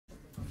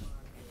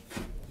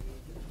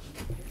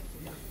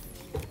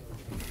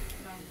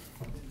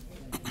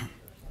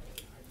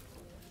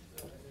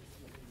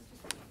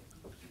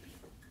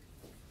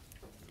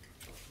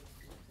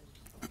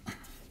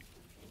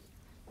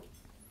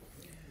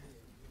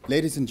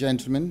Ladies and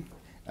gentlemen,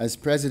 as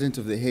President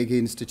of the Hague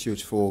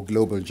Institute for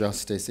Global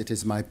Justice, it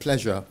is my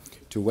pleasure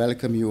to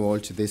welcome you all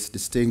to this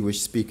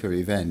distinguished speaker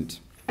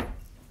event.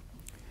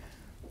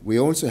 We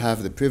also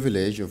have the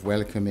privilege of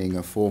welcoming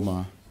a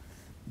former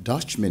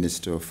Dutch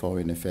Minister of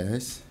Foreign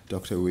Affairs,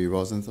 Dr. Louis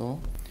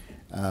Rosenthal,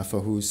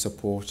 for whose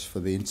support for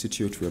the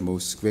Institute we are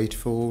most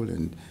grateful,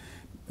 and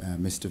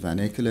Mr. Van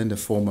Ekelen, a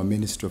former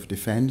Minister of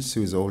Defense,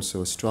 who is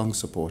also a strong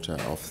supporter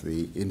of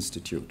the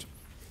Institute.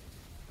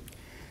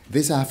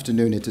 This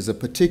afternoon, it is a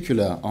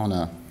particular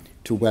honor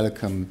to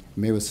welcome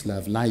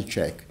Miroslav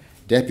Lajčák,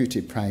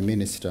 Deputy Prime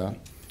Minister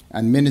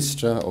and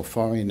Minister of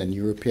Foreign and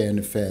European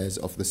Affairs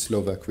of the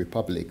Slovak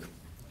Republic.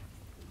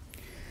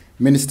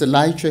 Minister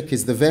Lajčák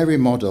is the very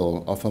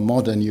model of a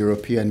modern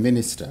European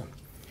minister,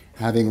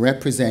 having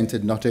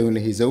represented not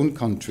only his own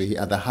country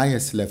at the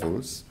highest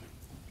levels,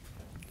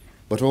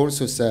 but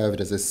also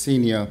served as a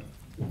senior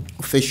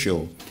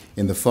official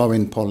in the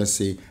foreign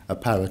policy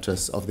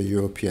apparatus of the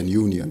European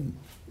Union.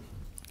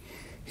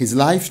 His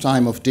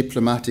lifetime of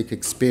diplomatic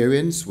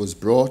experience was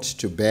brought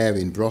to bear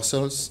in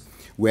Brussels,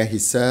 where he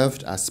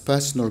served as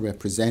personal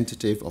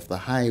representative of the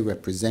High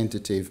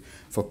Representative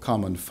for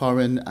Common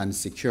Foreign and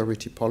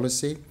Security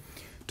Policy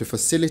to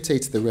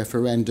facilitate the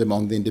referendum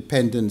on the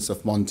independence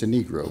of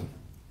Montenegro,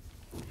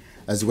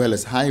 as well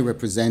as High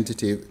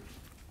Representative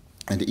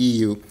and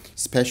EU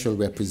Special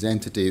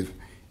Representative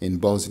in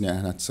Bosnia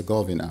and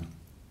Herzegovina.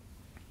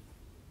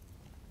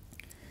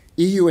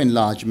 EU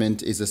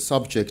enlargement is a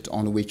subject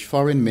on which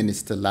Foreign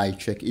Minister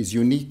Lajčák is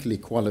uniquely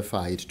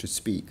qualified to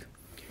speak.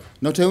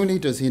 Not only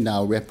does he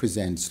now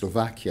represent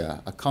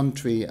Slovakia, a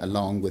country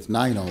along with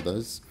 9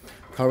 others,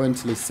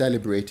 currently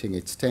celebrating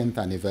its 10th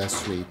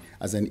anniversary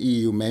as an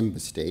EU member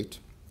state,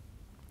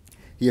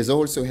 he has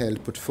also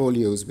held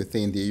portfolios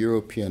within the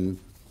European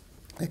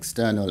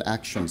External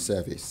Action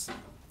Service,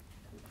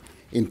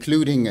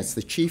 including as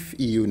the chief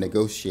EU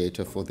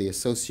negotiator for the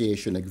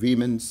association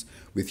agreements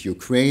with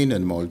Ukraine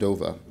and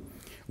Moldova,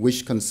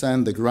 which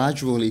concern the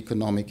gradual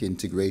economic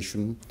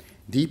integration,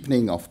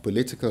 deepening of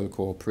political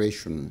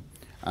cooperation,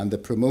 and the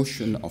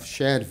promotion of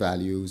shared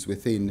values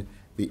within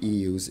the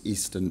EU's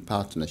Eastern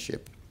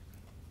Partnership.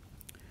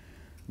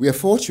 We are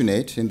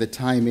fortunate in the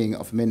timing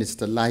of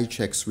Minister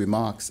Lajčák's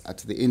remarks at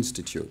the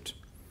Institute.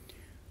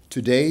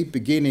 Today,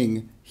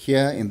 beginning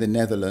here in the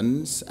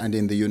Netherlands and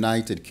in the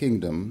United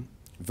Kingdom,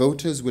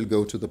 voters will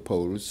go to the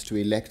polls to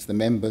elect the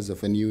members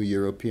of a new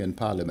European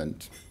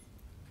Parliament.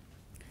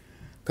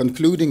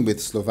 Concluding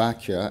with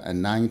Slovakia and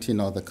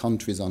 19 other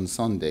countries on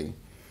Sunday,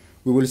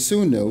 we will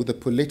soon know the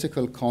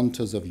political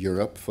contours of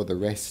Europe for the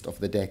rest of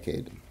the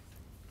decade.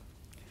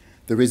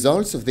 The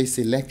results of this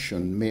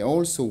election may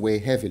also weigh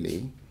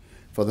heavily,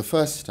 for the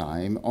first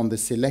time, on the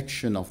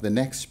selection of the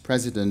next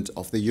President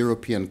of the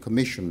European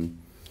Commission,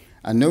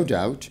 and no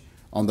doubt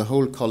on the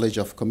whole College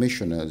of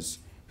Commissioners,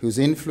 whose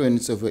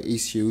influence over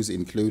issues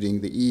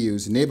including the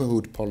EU's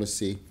neighbourhood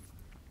policy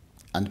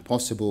and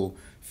possible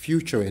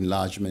future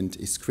enlargement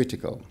is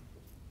critical.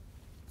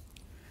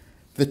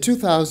 The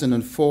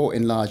 2004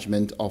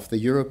 enlargement of the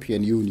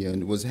European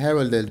Union was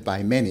heralded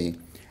by many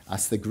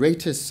as the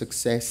greatest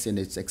success in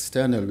its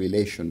external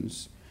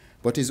relations,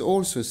 but is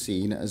also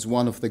seen as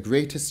one of the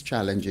greatest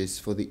challenges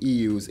for the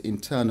EU's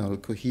internal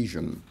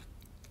cohesion.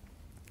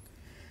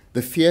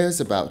 The fears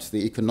about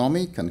the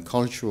economic and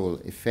cultural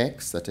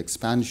effects that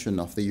expansion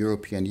of the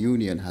European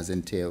Union has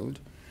entailed,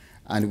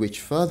 and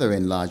which further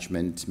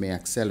enlargement may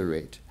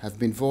accelerate, have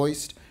been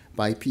voiced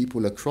by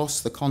people across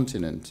the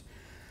continent,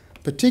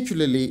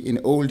 particularly in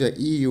older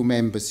EU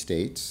member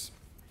states,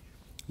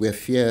 where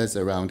fears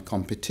around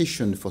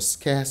competition for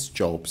scarce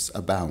jobs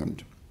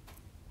abound.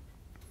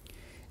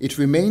 It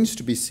remains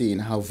to be seen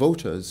how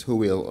voters who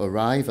will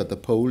arrive at the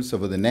polls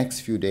over the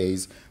next few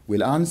days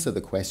will answer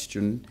the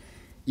question,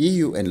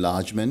 EU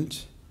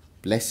enlargement,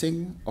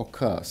 blessing or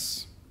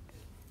curse?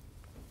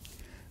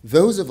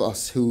 Those of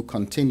us who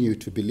continue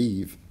to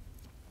believe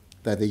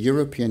that the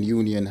European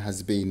Union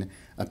has been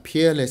a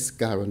peerless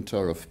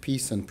guarantor of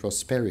peace and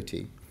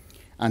prosperity,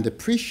 and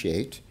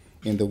appreciate,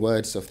 in the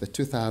words of the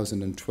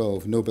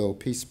 2012 Nobel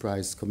Peace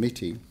Prize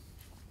Committee,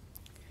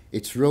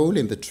 its role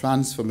in the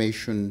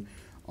transformation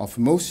of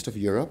most of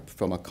Europe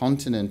from a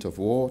continent of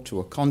war to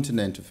a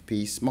continent of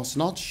peace, must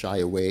not shy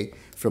away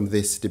from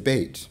this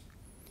debate.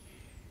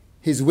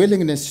 His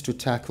willingness to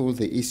tackle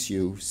the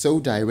issue so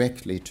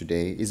directly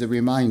today is a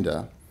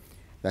reminder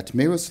that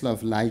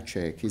Miroslav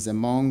Lajčák is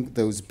among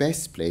those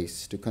best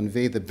placed to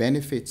convey the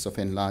benefits of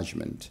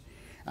enlargement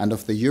and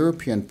of the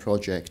European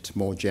project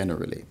more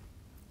generally.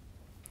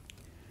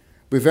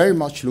 We very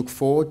much look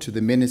forward to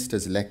the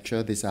Minister's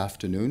lecture this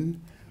afternoon,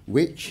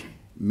 which,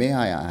 may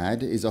I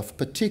add, is of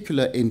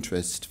particular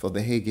interest for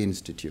the Hague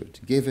Institute,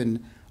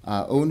 given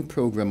our own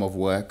program of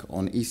work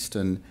on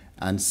Eastern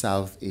and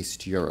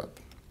Southeast Europe.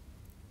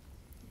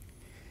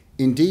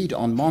 Indeed,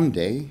 on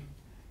Monday,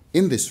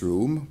 in this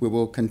room, we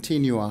will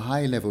continue a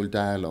high-level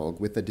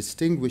dialogue with a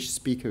distinguished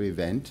speaker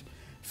event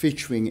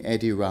featuring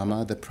Edi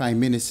Rama, the Prime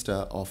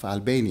Minister of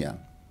Albania.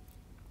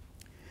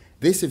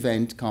 This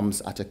event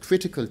comes at a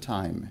critical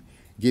time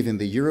given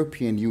the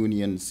European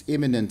Union's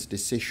imminent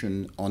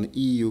decision on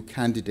EU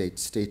candidate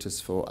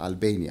status for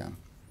Albania.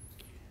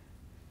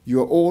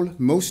 You are all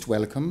most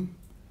welcome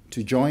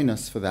to join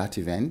us for that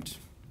event,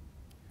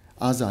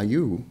 as are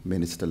you,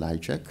 Minister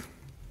Lajčák.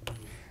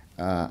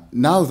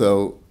 Now,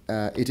 though,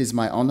 it is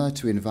my honor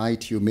to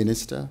invite you,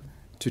 Minister,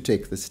 to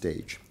take the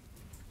stage.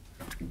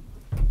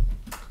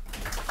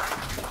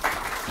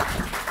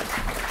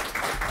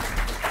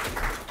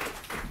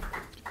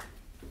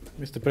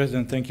 Mr.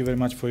 President, thank you very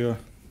much for your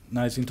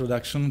nice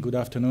introduction. Good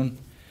afternoon,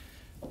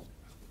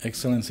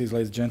 Excellencies,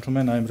 ladies and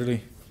gentlemen. I'm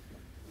really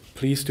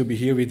pleased to be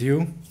here with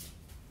you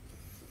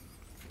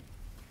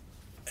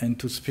and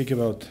to speak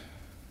about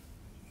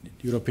the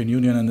European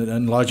Union and the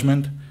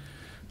enlargement.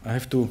 I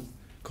have to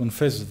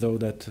confess, though,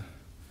 that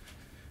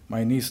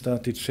my knees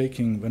started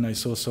shaking when I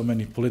saw so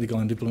many political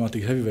and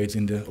diplomatic heavyweights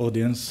in the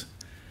audience.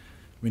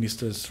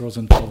 Ministers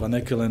Rosenthal, Van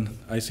Ekelen,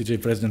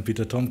 ICJ President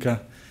Peter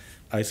Tomka,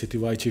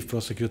 ICTY Chief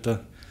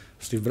Prosecutor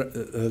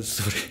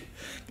Serge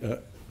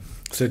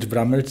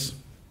Brammertz,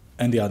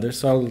 and the others.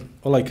 So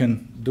all I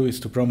can do is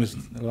to promise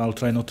I'll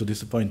try not to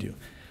disappoint you.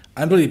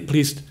 I'm really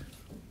pleased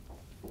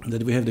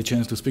that we have the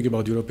chance to speak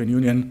about the European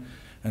Union,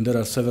 and there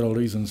are several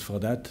reasons for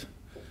that.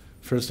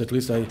 First, at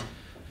least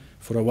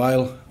for a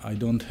while, I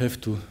don't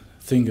have to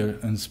think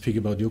and speak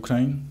about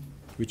Ukraine,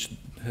 which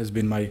has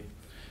been my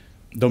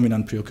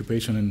dominant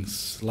preoccupation in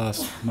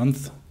last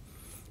month.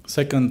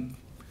 Second,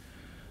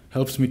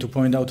 helps me to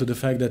point out to the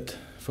fact that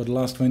for the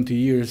last 20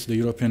 years, the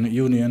European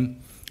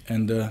Union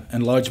and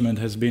enlargement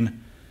has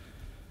been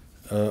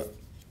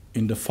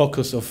in the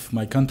focus of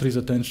my country's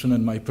attention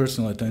and my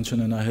personal attention,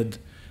 and I had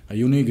a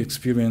unique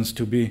experience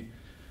to be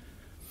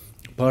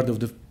part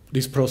of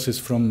this process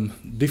from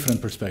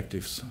different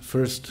perspectives.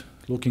 First,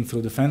 looking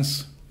through the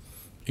fence,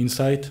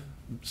 inside,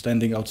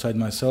 standing outside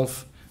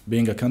myself,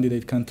 being a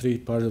candidate country,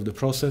 part of the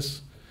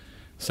process.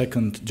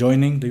 Second,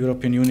 joining the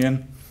European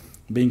Union,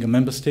 being a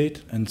member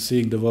state and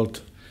seeing the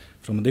world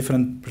from a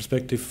different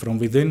perspective from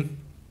within.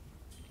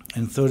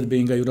 And third,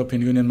 being a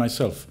European Union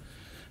myself,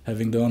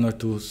 having the honor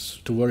to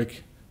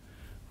work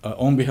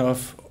on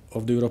behalf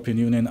of the European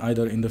Union,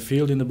 either in the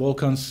field in the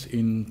Balkans,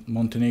 in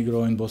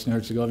Montenegro, in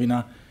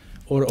Bosnia-Herzegovina,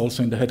 or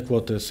also in the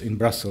headquarters in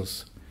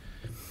Brussels.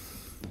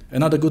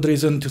 Another good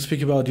reason to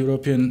speak about the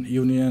European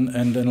Union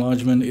and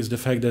enlargement is the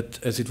fact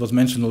that, as it was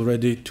mentioned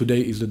already, today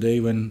is the day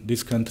when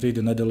this country,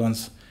 the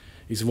Netherlands,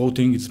 is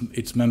voting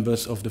its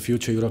members of the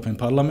future European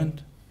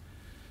Parliament.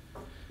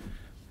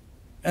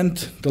 And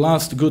the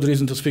last good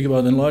reason to speak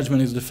about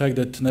enlargement is the fact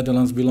that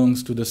Netherlands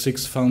belongs to the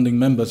 6 founding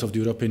members of the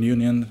European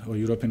Union or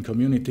European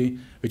Community,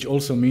 which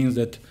also means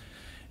that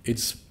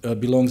it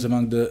belongs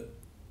among the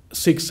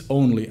 6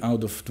 only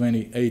out of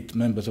 28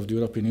 members of the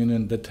European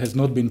Union that has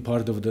not been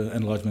part of the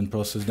enlargement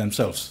process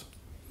themselves.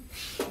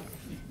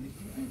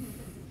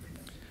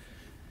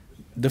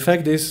 The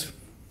fact is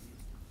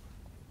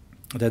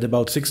that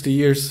about 60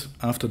 years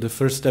after the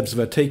first steps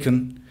were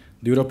taken,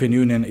 the European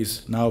Union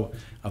is now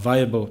a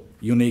viable,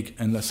 unique,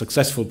 and a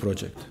successful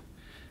project.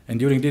 And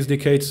during these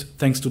decades,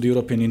 thanks to the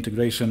European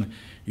integration,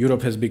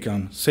 Europe has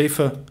become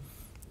safer,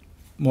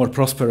 more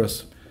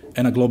prosperous,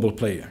 and a global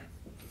player.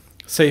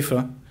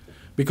 Safer,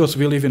 because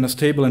we live in a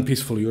stable and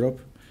peaceful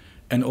Europe,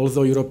 and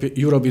although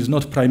Europe is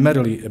not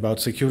primarily about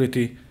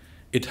security,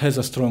 it has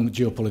a strong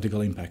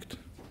geopolitical impact.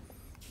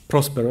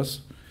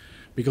 Prosperous,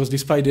 because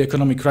despite the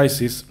economic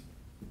crisis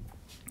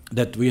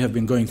that we have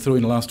been going through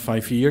in the last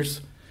 5 years,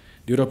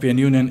 the European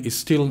Union is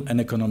still an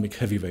economic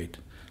heavyweight.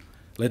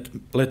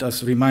 Let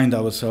us remind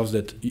ourselves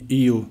that the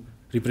EU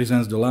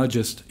represents the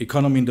largest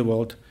economy in the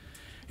world,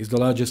 is the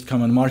largest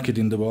common market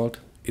in the world,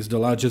 is the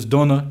largest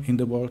donor in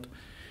the world,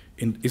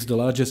 is the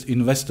largest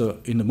investor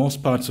in the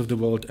most parts of the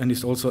world, and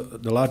is also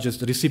the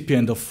largest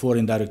recipient of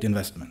foreign direct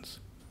investments.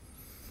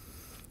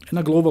 And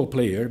a global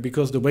player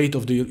because the weight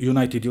of the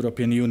united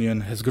European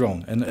Union has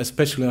grown, and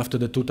especially after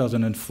the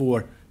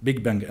 2004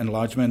 Big Bang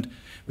enlargement,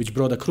 which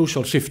brought a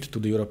crucial shift to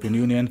the European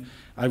Union,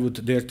 I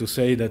would dare to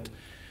say that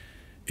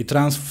it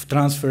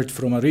transferred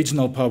from a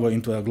regional power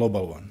into a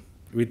global one.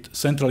 With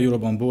Central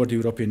Europe on board, the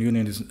European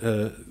Union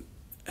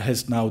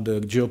has now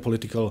the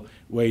geopolitical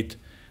weight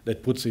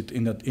that puts it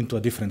into a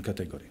different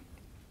category.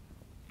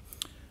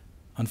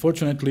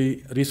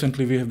 Unfortunately,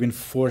 recently we have been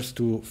forced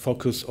to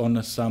focus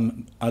on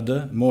some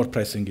other, more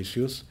pressing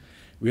issues.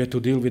 We had to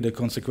deal with the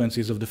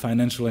consequences of the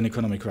financial and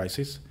economic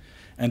crisis,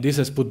 and this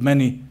has put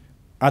many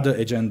other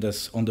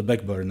agendas on the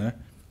back burner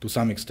to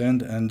some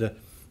extent, and the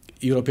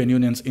European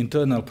Union's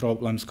internal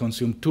problems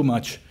consume too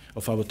much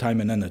of our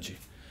time and energy.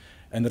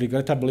 And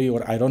regrettably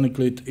or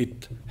ironically,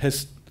 it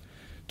has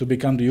to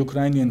become the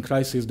Ukrainian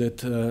crisis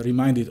that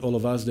reminded all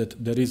of us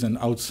that there is an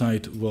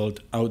outside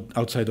world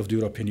outside of the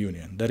European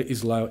Union. There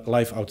is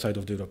life outside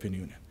of the European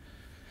Union.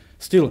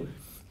 Still,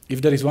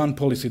 if there is one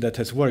policy that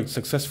has worked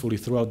successfully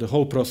throughout the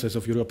whole process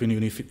of European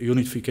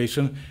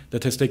unification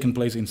that has taken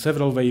place in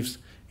several waves,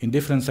 in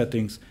different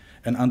settings,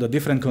 and under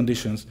different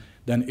conditions,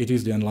 then it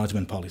is the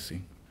enlargement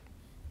policy.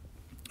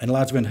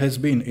 Enlargement has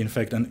been, in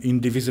fact, an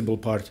indivisible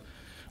part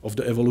of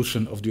the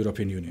evolution of the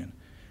European Union.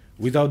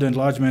 Without the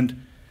enlargement,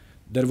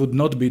 there would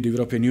not be the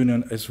European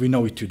Union as we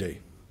know it today.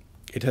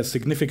 It has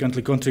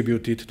significantly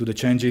contributed to the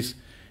changes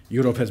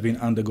Europe has been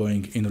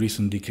undergoing in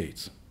recent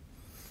decades.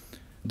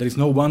 There is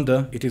no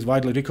wonder it is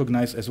widely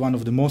recognized as one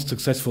of the most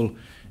successful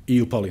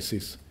EU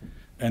policies.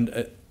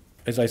 And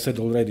as I said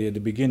already at the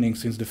beginning,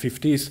 since the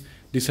 50s,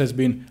 this has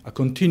been a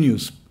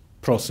continuous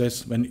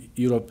process when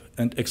Europe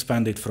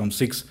expanded from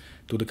 6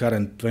 to the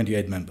current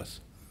 28 members.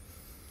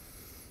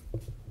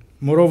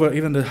 Moreover,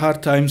 even the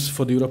hard times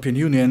for the European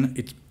Union,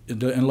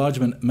 the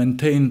enlargement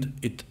maintained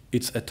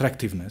its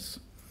attractiveness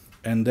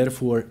and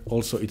therefore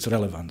also its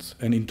relevance.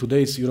 And in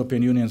today's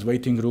European Union's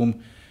waiting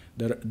room,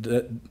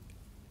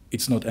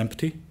 it's not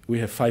empty. We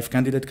have 5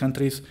 candidate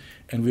countries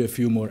and we have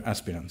few more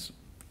aspirants,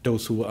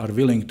 those who are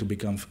willing to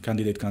become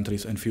candidate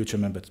countries and future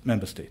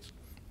member states.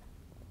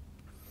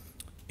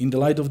 In the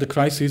light of the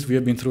crisis we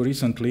have been through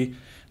recently,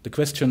 the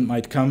question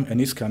might come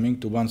and is coming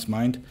to one's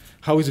mind,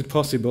 how is it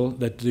possible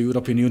that the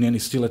European Union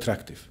is still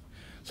attractive?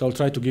 So I'll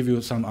try to give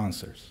you some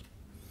answers.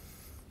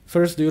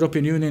 First, the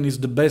European Union is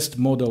the best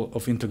model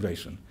of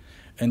integration.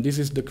 And this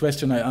is the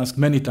question I ask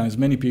many times,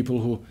 many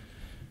people who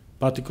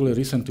particularly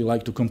recently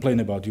like to complain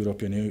about the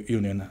European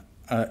Union.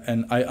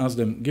 And I ask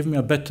them, give me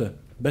a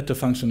better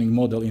functioning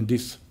model in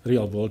this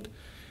real world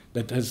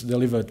that has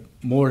delivered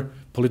more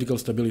political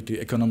stability,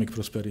 economic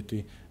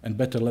prosperity, and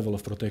better level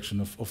of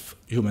protection of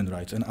human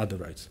rights and other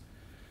rights.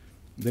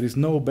 There is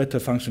no better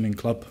functioning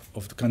club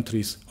of the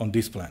countries on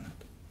this planet.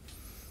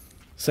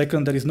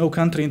 Second, there is no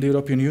country in the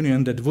European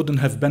Union that wouldn't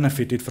have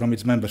benefited from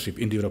its membership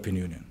in the European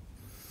Union.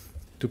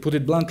 To put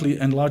it bluntly,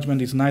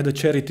 enlargement is neither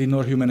charity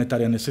nor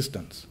humanitarian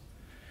assistance.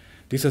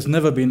 This has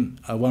never been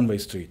a one-way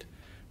street.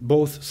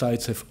 Both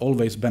sides have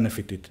always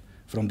benefited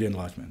from the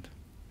enlargement.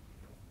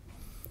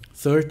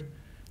 Third,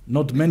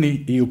 not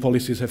many EU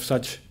policies have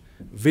such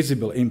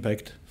visible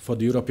impact for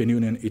the European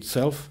Union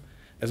itself,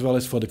 as well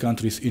as for the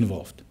countries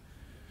involved.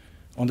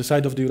 On the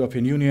side of the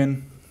European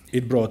Union,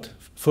 it brought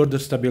further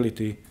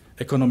stability,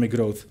 economic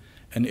growth,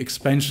 and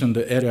expansion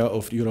the area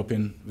of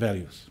European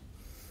values.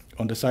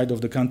 On the side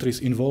of the countries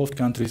involved,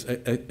 countries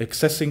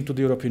accessing to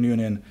the European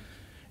Union,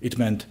 it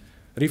meant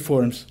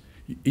reforms,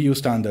 EU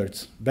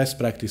standards, best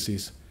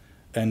practices,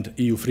 and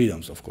EU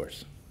freedoms, of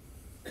course.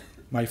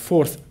 My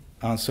fourth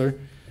answer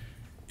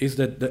is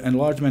that the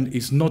enlargement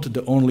is not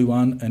the only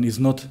one and is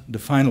not the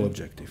final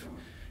objective.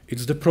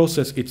 It's the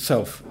process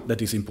itself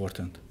that is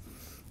important.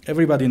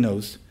 Everybody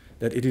knows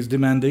that it is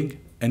demanding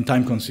and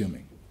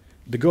time-consuming.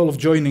 The goal of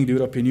joining the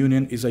European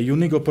Union is a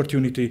unique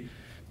opportunity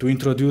to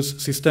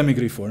introduce systemic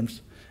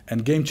reforms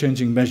and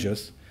game-changing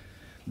measures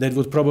that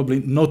would probably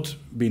not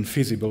be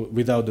feasible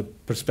without the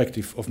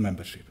perspective of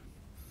membership.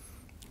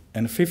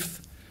 And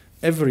fifth,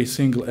 every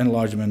single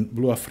enlargement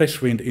blew a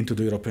fresh wind into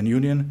the European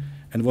Union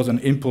and was an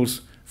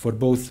impulse for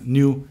both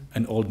new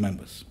and old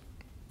members.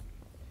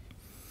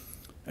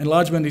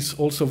 Enlargement is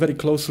also very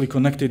closely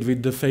connected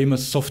with the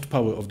famous soft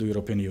power of the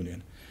European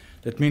Union.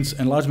 That means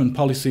enlargement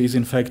policy is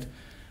in fact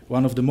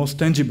one of the most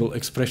tangible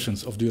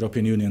expressions of the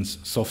European Union's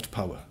soft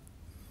power.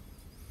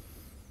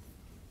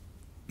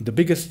 The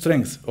biggest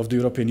strength of the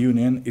European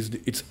Union is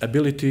its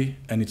ability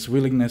and its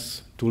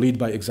willingness to lead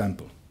by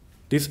example.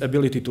 This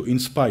ability to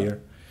inspire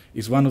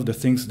is one of the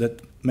things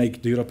that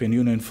make the European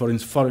Union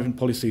foreign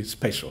policy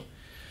special.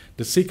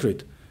 The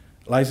secret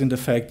lies in the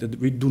fact that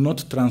we do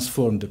not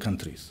transform the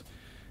countries.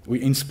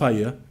 We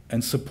inspire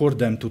and support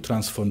them to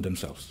transform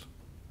themselves.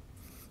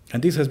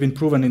 And this has been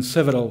proven in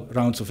several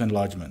rounds of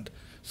enlargement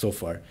so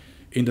far.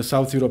 In the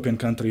South European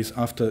countries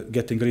after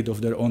getting rid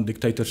of their own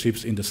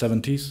dictatorships in the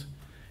 70s,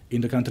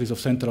 in the countries of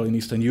Central and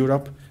Eastern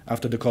Europe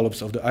after the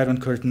collapse of the Iron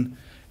Curtain,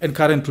 and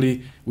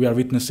currently we are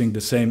witnessing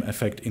the same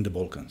effect in the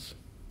Balkans.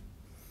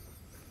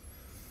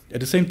 At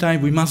the same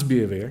time, we must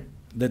be aware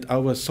that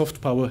our soft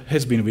power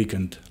has been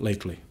weakened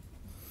lately.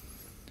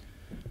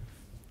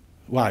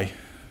 Why?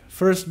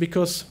 First,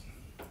 because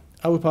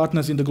our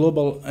partners in the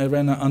global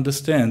arena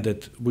understand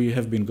that we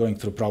have been going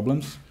through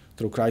problems,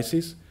 through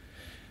crises,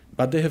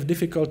 but they have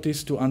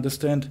difficulties to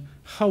understand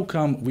how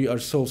come we are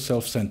so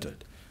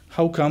self-centered.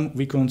 How come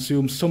we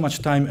consume so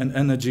much time and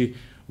energy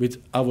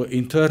with our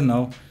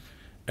internal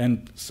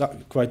and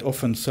quite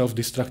often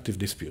self-destructive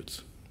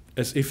disputes,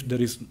 as if there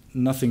is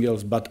nothing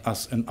else but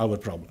us and our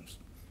problems.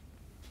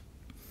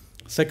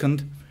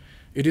 Second,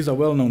 it is a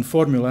well-known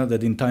formula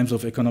that in times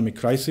of economic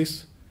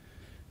crisis,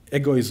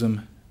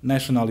 egoism,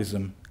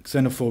 nationalism,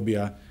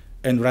 xenophobia,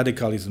 and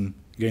radicalism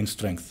gain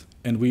strength,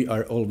 and we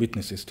are all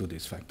witnesses to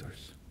these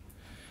factors.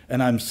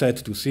 And I'm sad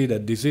to see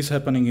that this is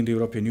happening in the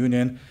European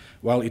Union,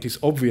 while it is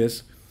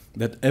obvious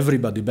that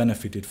everybody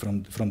benefited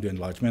from the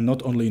enlargement,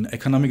 not only in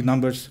economic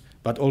numbers,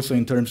 but also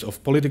in terms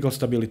of political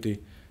stability,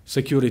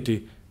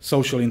 security,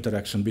 social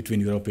interaction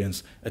between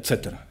Europeans,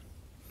 etc.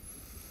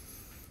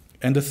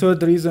 And the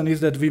third reason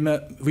is that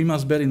we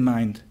must bear in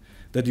mind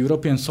that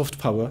European soft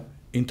power,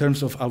 in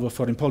terms of our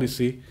foreign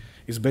policy,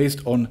 is based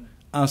on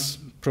us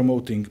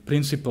promoting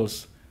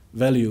principles,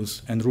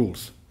 values, and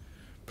rules,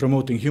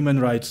 promoting human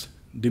rights,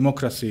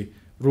 democracy,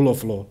 rule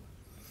of law,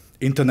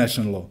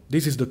 international law.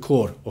 This is the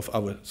core of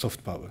our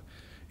soft power.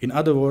 In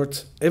other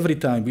words, every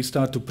time we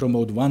start to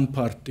promote one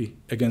party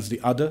against the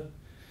other,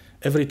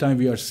 every time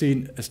we are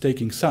seen as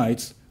taking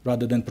sides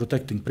rather than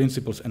protecting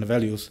principles and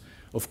values,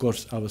 of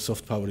course, our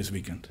soft power is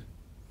weakened.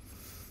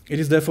 It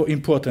is therefore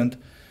important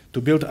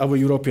to build our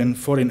European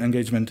foreign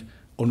engagement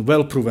on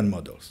well-proven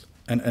models,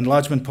 and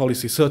enlargement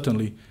policy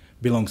certainly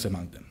belongs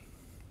among them.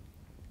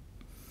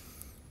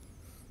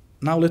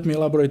 Now let me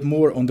elaborate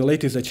more on the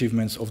latest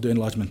achievements of the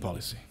enlargement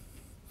policy.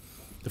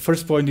 The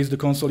first point is the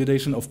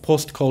consolidation of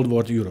post-Cold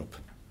War Europe.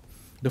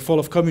 The fall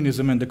of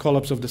communism and the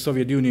collapse of the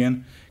Soviet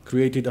Union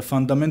created a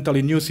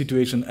fundamentally new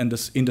situation in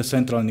the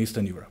Central and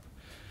Eastern Europe.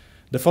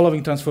 The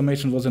following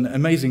transformation was an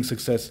amazing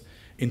success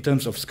in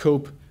terms of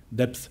scope,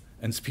 depth,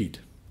 and speed.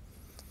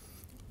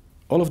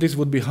 All of this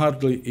would be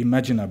hardly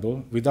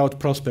imaginable without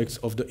prospects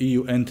of the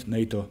EU and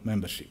NATO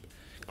membership.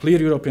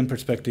 Clear European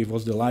perspective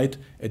was the light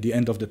at the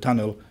end of the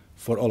tunnel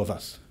for all of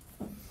us.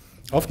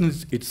 Often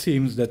it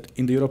seems that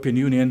in the European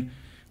Union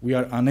we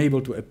are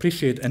unable to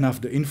appreciate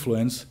enough the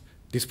influence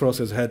this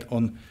process had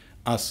on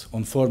us,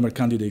 on former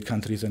candidate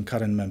countries and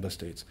current member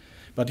states.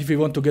 But if we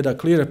want to get a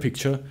clearer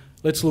picture,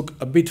 let's look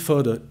a bit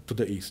further to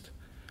the east.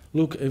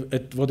 Look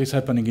at what is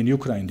happening in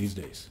Ukraine these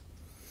days.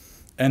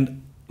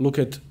 And look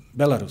at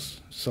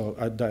Belarus, so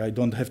I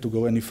don't have to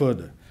go any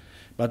further.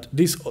 But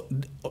this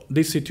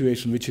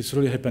situation, which is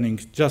really happening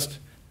just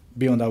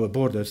beyond our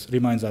borders,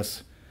 reminds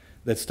us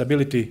that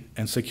stability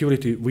and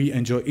security we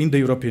enjoy in the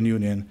European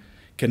Union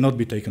cannot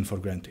be taken for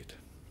granted.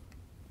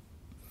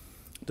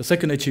 The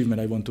second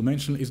achievement I want to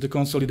mention is the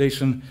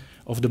consolidation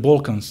of the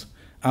Balkans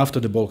after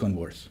the Balkan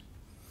Wars.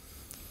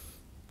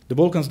 The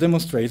Balkans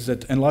demonstrates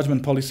that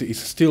enlargement policy is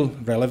still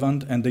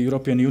relevant and the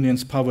European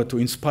Union's power to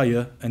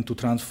inspire and to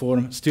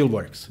transform still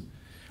works.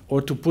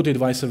 Or to put it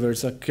vice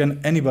versa, can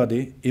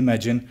anybody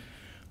imagine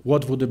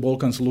what would the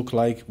Balkans look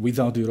like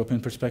without the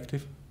European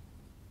perspective?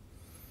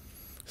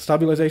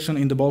 Stabilization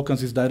in the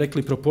Balkans is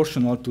directly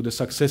proportional to the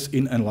success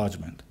in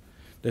enlargement.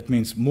 That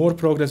means more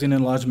progress in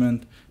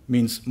enlargement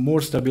means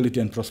more stability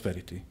and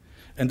prosperity.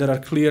 And there are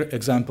clear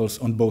examples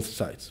on both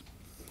sides.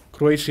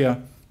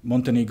 Croatia,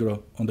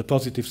 Montenegro on the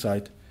positive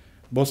side,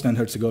 Bosnia and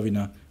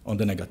Herzegovina on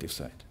the negative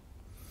side.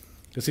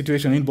 The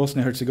situation in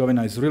Bosnia and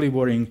Herzegovina is really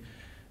worrying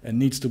and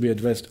needs to be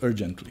addressed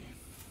urgently.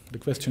 The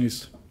question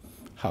is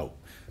how?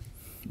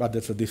 But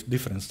that's a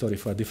different story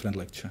for a different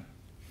lecture.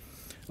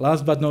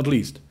 Last but not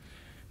least,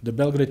 the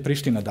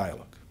Belgrade-Pristina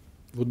dialogue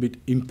would be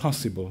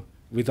impossible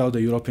without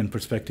the European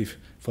perspective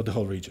for the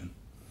whole region.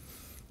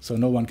 So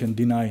no one can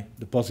deny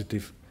the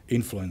positive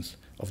influence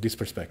of this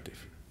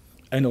perspective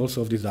and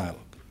also of this dialogue.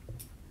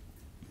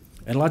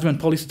 Enlargement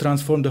policy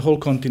transformed the whole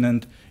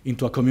continent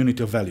into a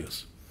community of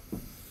values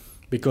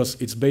because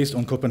it's based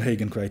on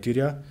Copenhagen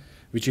criteria,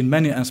 which in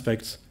many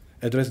aspects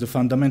address the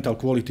fundamental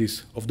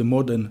qualities of the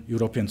modern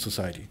European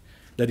society.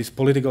 That is,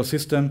 political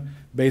system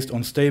based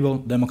on stable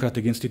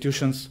democratic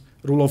institutions,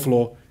 rule of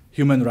law,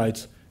 human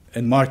rights,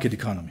 and market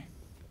economy.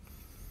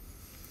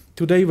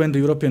 Today, when the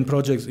European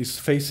project is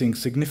facing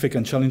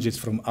significant challenges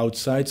from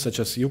outside, such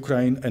as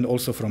Ukraine, and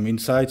also from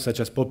inside, such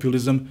as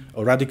populism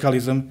or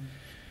radicalism,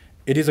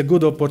 it is a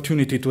good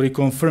opportunity to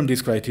reconfirm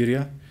these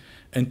criteria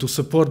and to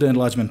support the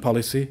enlargement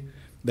policy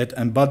that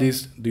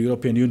embodies the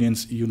European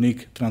Union's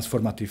unique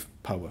transformative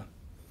power.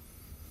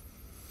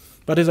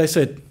 But as I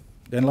said,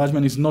 the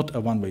enlargement is not a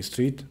one-way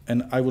street,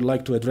 and I would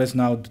like to address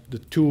now the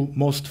two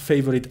most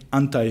favorite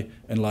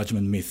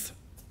anti-enlargement myths.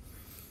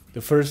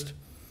 The first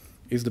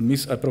is the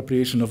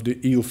misappropriation of the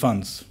EU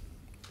funds,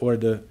 or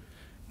the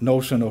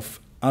notion of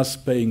us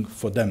paying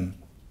for them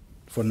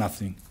for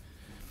nothing.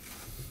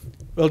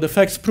 Well, the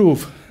facts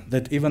prove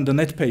that even the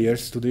net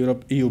payers to the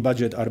EU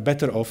budget are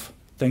better off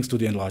thanks to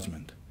the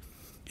enlargement.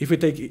 If we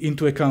take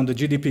into account the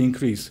GDP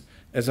increase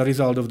as a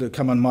result of the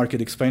common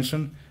market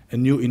expansion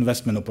and new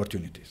investment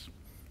opportunities.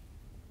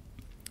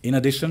 In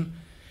addition,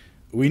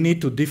 we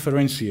need to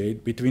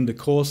differentiate between the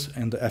cause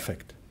and the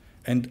effect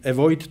and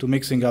avoid to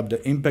mixing up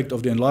the impact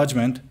of the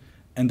enlargement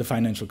and the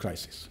financial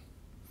crisis.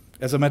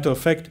 As a matter of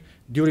fact,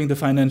 during the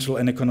financial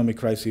and economic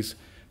crisis,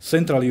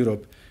 Central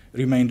Europe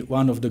remained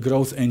one of the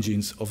growth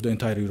engines of the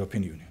entire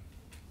European Union.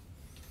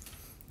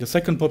 The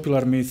second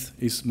popular myth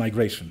is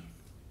migration.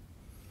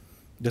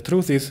 The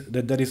truth is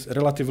that there is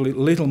relatively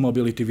little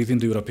mobility within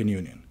the European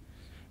Union.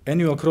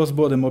 Annual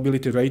cross-border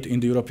mobility rate in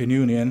the European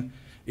Union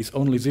is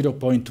only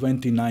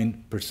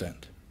 0.29%.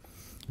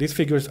 These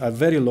figures are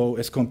very low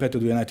as compared to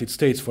the United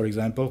States, for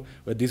example,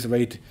 where this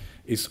rate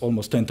is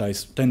almost 10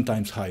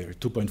 times higher,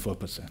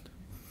 2.4%.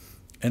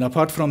 And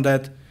apart from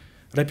that,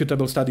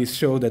 reputable studies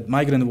show that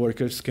migrant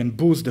workers can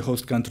boost the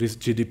host country's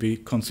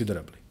GDP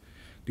considerably.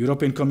 The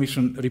European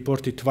Commission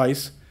reported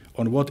twice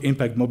on what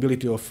impact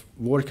mobility of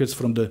workers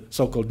from the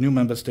so-called new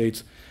member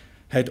states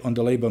had on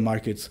the labor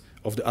markets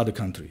of the other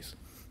countries.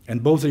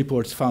 And both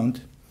reports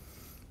found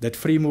that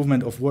free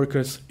movement of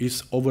workers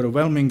is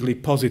overwhelmingly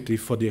positive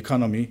for the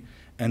economy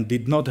and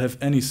did not have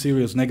any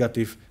serious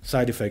negative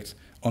side effects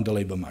on the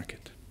labor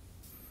market.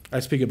 I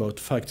speak about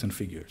facts and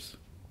figures.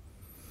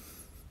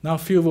 Now a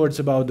few words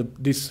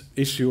about this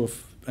issue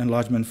of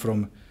enlargement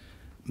from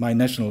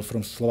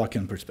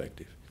Slovakian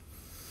perspective.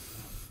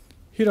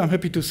 Here I'm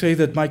happy to say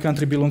that my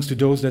country belongs to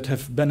those that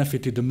have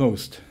benefited the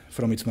most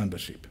from its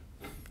membership.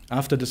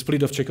 After the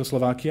split of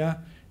Czechoslovakia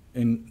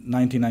in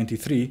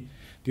 1993,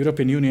 the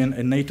European Union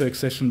and NATO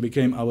accession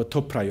became our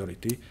top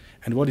priority.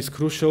 And what is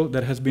crucial,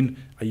 there has been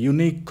a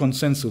unique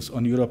consensus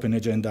on European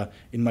agenda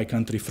in my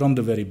country from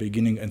the very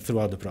beginning and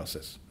throughout the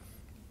process.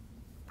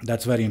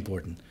 That's very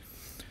important.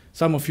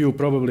 Some of you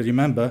probably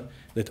remember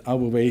that our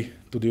way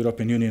to the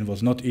European Union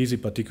was not easy,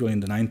 particularly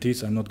in the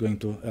 90s. I'm not going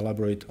to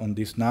elaborate on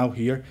this now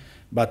here,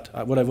 but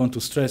what I want to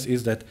stress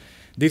is that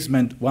this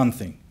meant one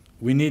thing.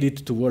 We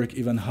needed to work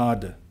even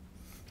harder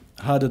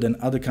than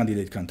other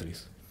candidate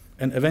countries.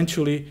 And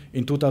eventually,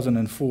 in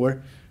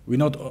 2004, we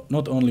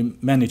not only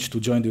managed to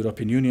join the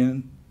European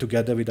Union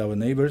together with our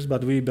neighbors,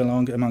 but we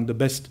belong among the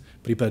best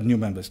prepared new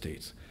member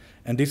states.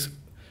 And this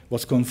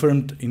was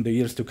confirmed in the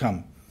years to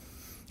come.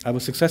 Our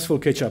successful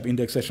catch-up in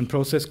the accession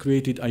process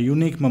created a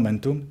unique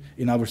momentum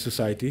in our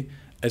society,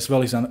 as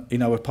well as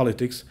in our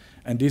politics,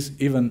 and this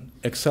even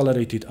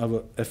accelerated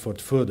our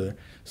effort further.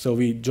 So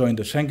we joined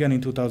the Schengen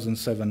in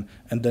 2007,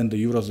 and then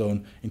the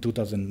Eurozone in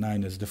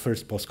 2009 as the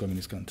first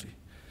post-communist country.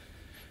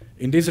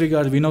 In this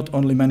regard, we not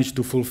only managed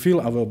to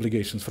fulfill our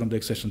obligations from the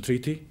accession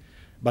treaty,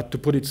 but to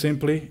put it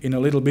simply, in a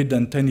little bit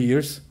than 10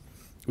 years,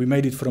 we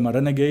made it from a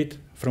renegade,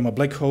 from a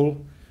black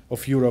hole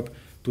of Europe,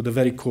 to the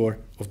very core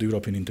of the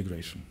European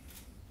integration.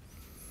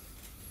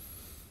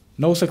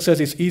 No success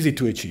is easy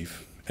to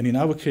achieve, and in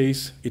our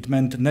case, it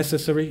meant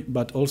necessary,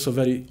 but also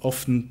very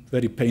often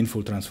very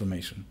painful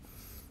transformation.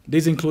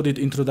 This included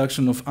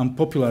introduction of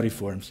unpopular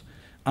reforms,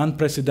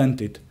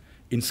 unprecedented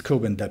in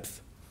scope and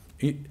depth.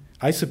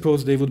 I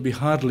suppose they would be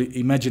hardly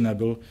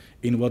imaginable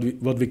in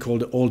what we call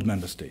the old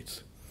member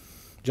states.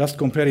 Just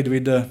compare it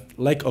with the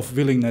lack of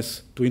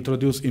willingness to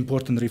introduce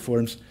important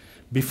reforms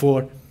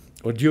before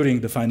or during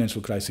the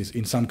financial crisis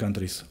in some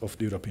countries of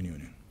the European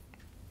Union.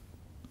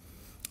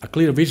 A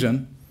clear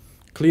vision,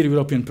 clear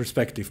European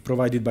perspective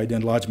provided by the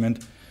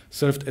enlargement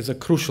served as a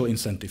crucial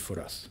incentive for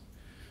us,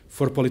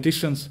 for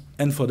politicians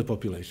and for the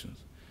populations.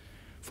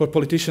 For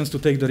politicians to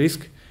take the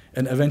risk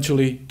and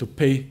eventually to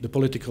pay the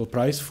political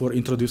price for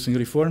introducing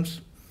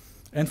reforms,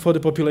 and for the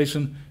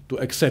population to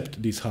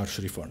accept these harsh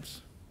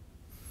reforms.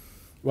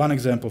 One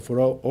example for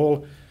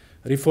all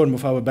reform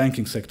of our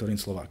banking sector in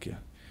Slovakia.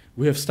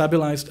 We have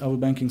stabilized our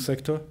banking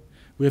sector.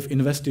 We have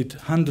invested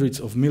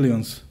hundreds of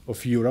millions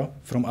of euro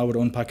from our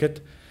own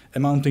pocket,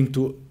 amounting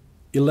to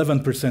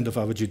 11% of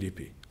our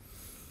GDP.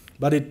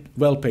 But it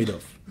well paid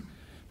off,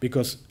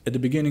 because at the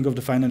beginning of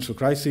the financial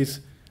crisis,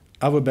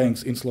 our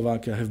banks in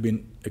Slovakia have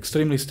been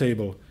extremely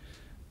stable,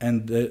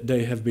 and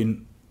they have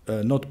been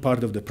not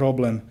part of the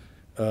problem,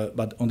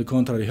 but on the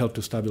contrary helped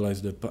to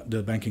stabilize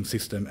the banking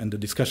system and the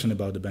discussion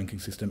about the banking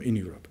system in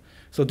Europe.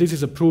 So this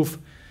is a proof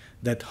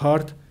that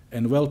hard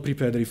and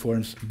well-prepared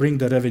reforms bring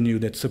the revenue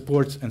that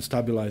supports and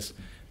stabilizes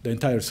the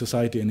entire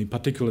society, and in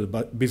particular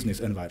the business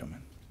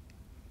environment.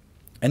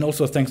 And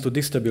also thanks to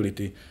this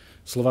stability,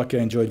 Slovakia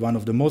enjoyed one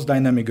of the most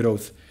dynamic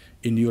growth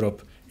in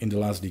Europe in the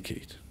last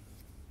decade.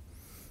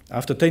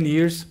 After 10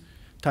 years,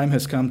 time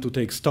has come to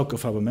take stock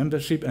of our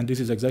membership, and this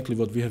is exactly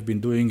what we have been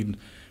doing in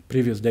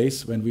previous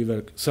days when we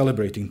were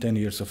celebrating 10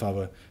 years of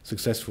our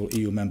successful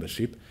EU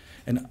membership.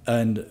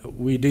 And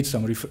we did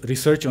some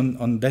research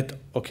on that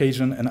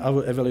occasion, and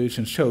our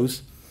evaluation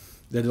shows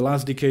that the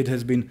last decade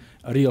has been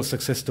a real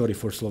success story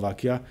for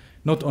Slovakia,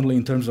 not only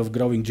in terms of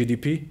growing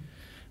GDP,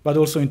 but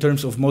also in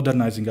terms of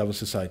modernizing our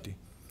society.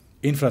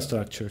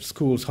 Infrastructure,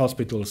 schools,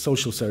 hospitals,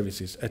 social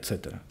services,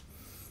 etc.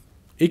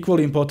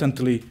 Equally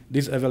importantly,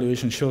 this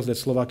evaluation shows that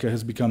Slovakia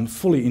has become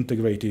fully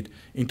integrated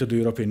into the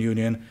European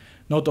Union,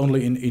 not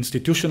only in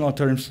institutional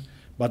terms,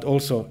 but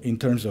also in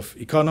terms of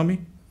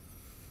economy.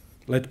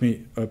 Let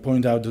me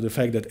point out to the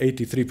fact that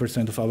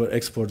 83% of our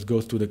exports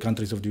goes to the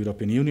countries of the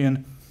European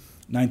Union.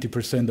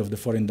 90% of the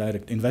foreign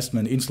direct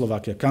investment in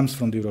Slovakia comes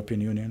from the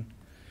European Union.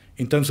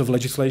 In terms of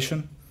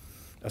legislation,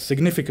 a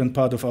significant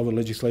part of our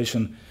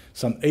legislation,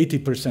 some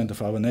 80%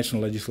 of our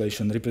national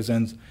legislation,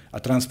 represents a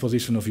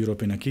transposition of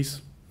European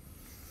acquis.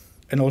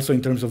 And also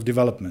in terms of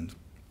development,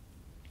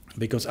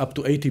 because up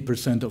to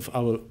 80% of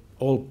our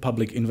all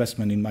public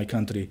investment in my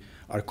country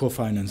are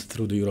co-financed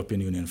through the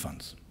European Union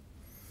funds.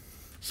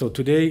 So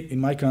today,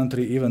 in my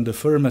country, even the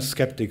firmest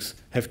skeptics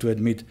have to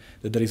admit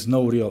that there is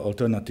no real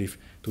alternative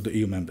to the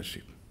EU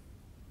membership.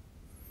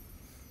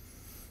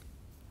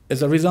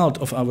 As a result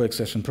of our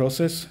accession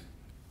process,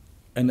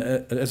 and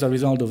as a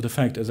result of the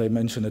fact, as I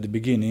mentioned at the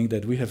beginning,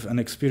 that we have an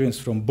experience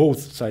from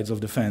both sides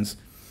of the fence,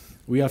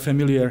 we are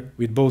familiar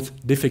with both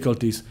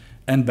difficulties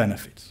and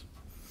benefits.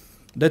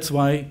 That's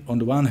why, on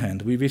the one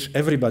hand, we wish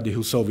everybody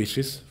who so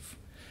wishes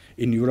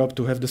in Europe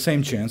to have the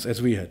same chance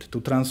as we had,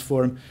 to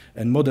transform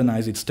and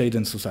modernize its state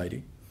and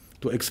society,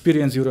 to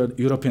experience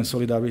European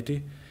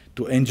solidarity,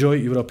 to enjoy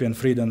European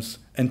freedoms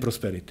and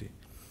prosperity.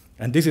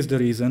 And this is the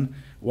reason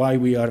why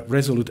we are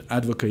resolute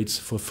advocates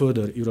for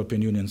further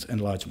European Union's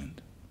enlargement.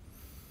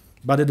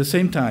 But at the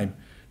same time,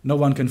 no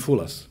one can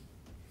fool us.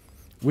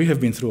 We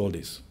have been through all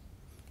this.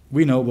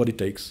 We know what it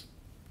takes.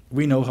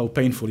 We know how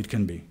painful it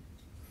can be.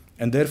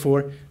 And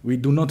therefore, we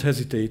do not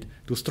hesitate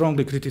to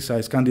strongly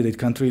criticize candidate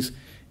countries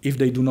if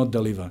they do not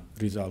deliver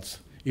results,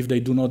 if they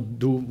do not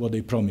do what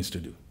they promise to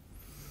do.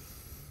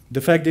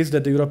 The fact is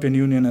that the European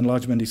Union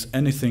enlargement is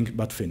anything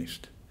but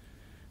finished.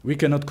 We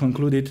cannot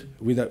conclude it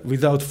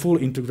without full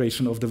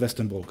integration of the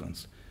Western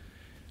Balkans.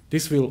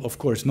 This will, of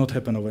course, not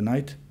happen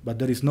overnight, but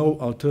there is no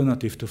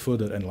alternative to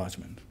further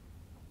enlargement.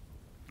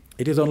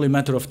 It is only a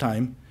matter of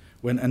time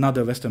when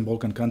another Western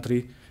Balkan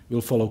country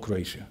will follow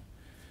Croatia.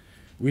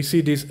 We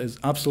see this as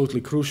absolutely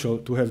crucial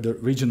to have the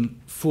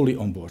region fully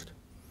on board.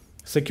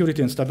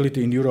 Security and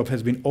stability in Europe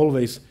has been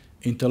always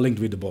interlinked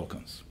with the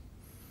Balkans.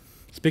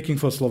 Speaking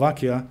for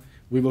Slovakia,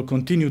 we will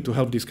continue to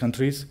help these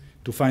countries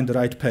to find the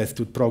right path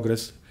to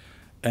progress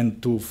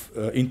and to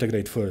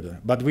integrate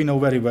further. But we know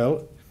very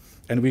well,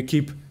 and we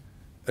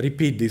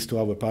repeat this to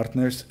our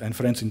partners and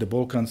friends in the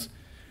Balkans,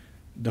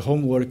 the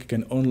homework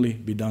can only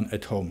be done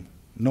at home.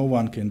 No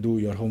one can do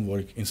your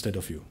homework instead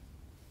of you.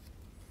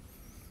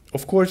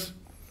 Of course,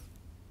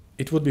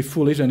 it would be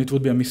foolish and it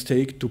would be a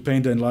mistake to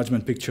paint the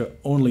enlargement picture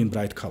only in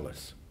bright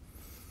colors.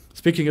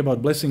 Speaking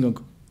about blessing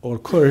or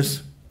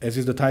curse, as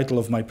is the title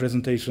of my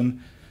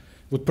presentation,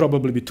 would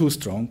probably be too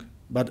strong,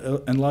 but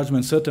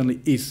enlargement certainly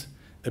is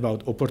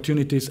about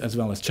opportunities as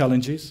well as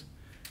challenges.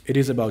 It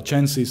is about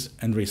chances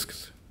and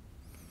risks.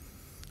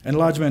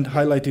 Enlargement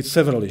highlighted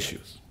several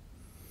issues.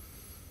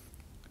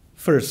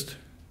 First,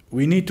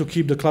 we need to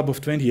keep the Club of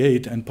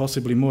 28 and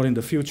possibly more in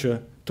the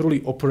future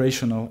truly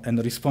operational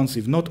and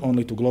responsive not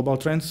only to global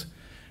trends,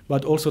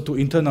 but also to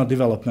internal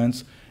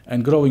developments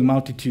and growing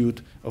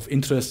multitude of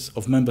interests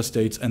of member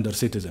states and their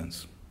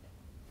citizens.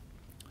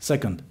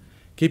 Second,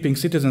 keeping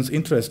citizens'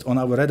 interest on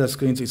our radar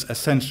screens is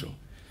essential,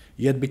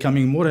 yet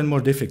becoming more and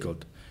more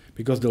difficult,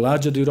 because the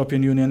larger the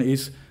European Union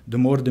is, the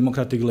more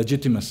democratic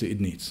legitimacy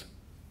it needs.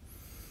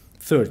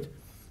 Third,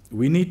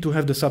 we need to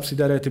have the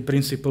subsidiarity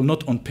principle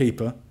not on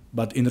paper,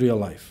 but in real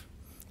life.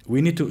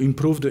 We need to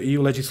improve the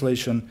EU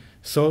legislation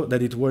so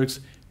that it works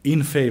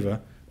in favor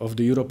of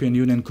the European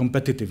Union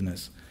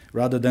competitiveness,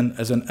 rather than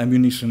as an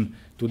ammunition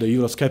to the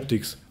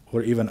Eurosceptics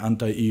or even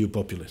anti-EU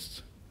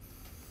populists.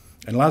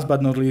 And last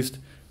but not least,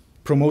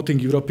 promoting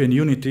European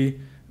unity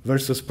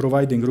versus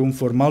providing room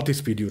for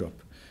multi-speed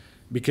Europe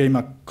became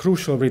a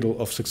crucial riddle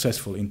of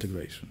successful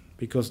integration,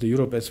 because the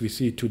Europe as we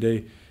see it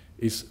today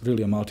is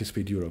really a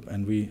multi-speed Europe,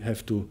 and we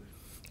have to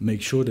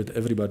make sure that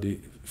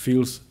everybody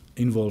feels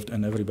involved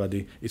and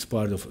everybody is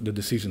part of the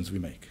decisions we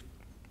make.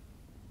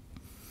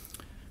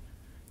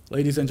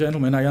 Ladies and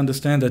gentlemen, I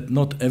understand that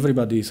not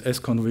everybody is as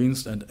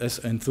convinced and as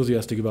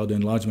enthusiastic about the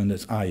enlargement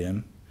as I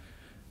am,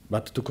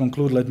 but to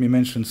conclude, let me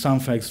mention some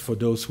facts for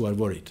those who are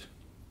worried.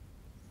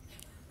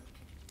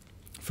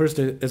 First,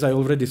 as I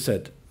already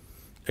said,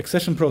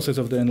 accession process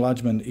of the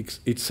enlargement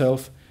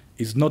itself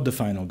is not the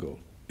final goal.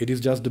 It is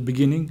just the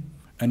beginning,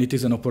 and it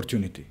is an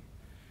opportunity.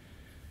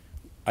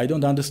 I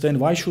don't understand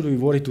why should we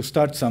worry to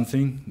start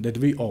something that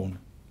we own,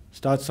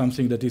 start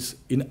something that is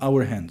in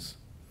our hands,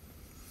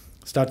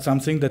 start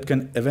something that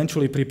can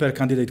eventually prepare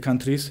candidate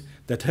countries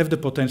that have the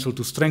potential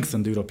to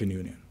strengthen the European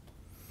Union.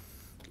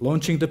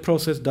 Launching the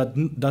process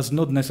that does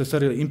not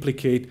necessarily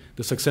implicate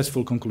the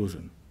successful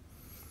conclusion.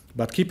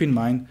 But keep in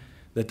mind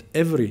that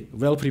every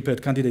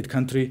well-prepared candidate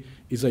country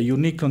is a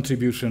unique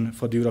contribution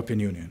for the European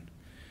Union.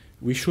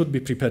 We should be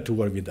prepared to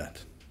work with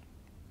that.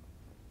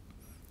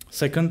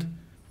 Second,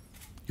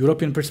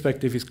 European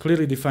perspective is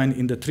clearly defined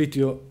in the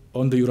Treaty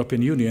on the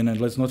European Union, and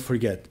let's not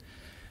forget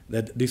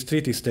that this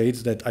treaty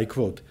states that, I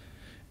quote,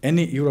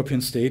 "Any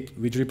European state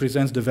which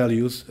represents the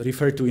values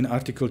referred to in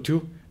Article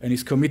 2 and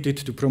is committed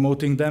to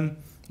promoting them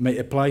may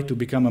apply to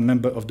become a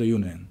member of the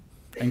Union,"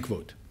 end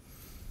quote.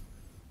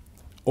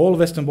 All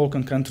Western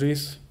Balkan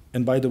countries,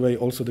 and by the way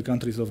also the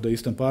countries of the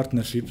Eastern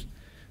Partnership,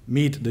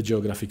 meet the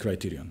geographic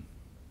criterion.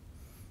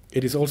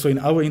 It is also in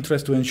our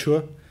interest to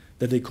ensure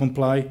that they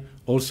comply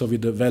also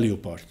with the value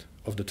part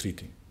of the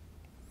treaty.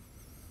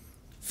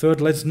 Third,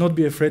 let's not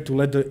be afraid to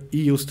let the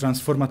EU's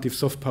transformative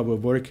soft power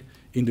work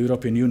in the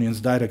European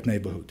Union's direct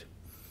neighborhood.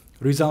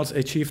 Results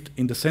achieved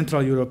in the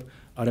Central Europe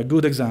are a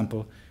good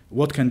example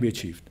what can be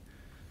achieved.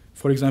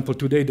 For example,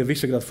 today the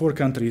Visegrad 4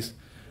 countries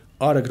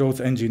are a growth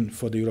engine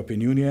for the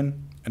European Union,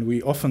 and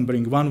we often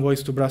bring one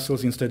voice to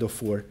Brussels instead of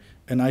 4,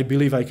 and I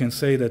believe I can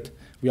say that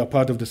we are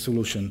part of the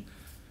solution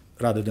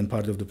rather than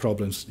part of the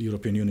problems the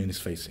European Union is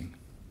facing.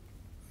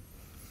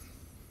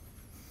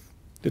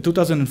 The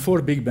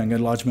 2004 Big Bang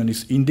enlargement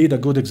is indeed a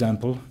good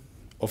example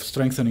of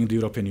strengthening the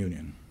European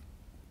Union.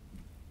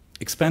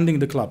 Expanding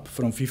the club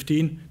from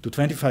 15 to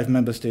 25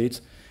 member states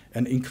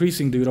and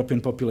increasing the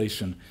European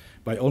population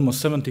by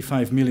almost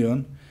 75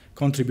 million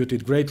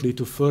contributed greatly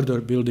to further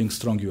building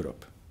strong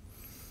Europe.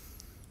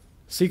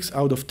 6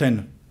 out of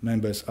 10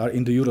 members are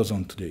in the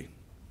Eurozone today.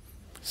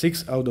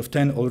 6 out of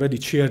 10 already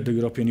chaired the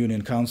European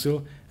Union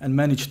Council and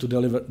managed to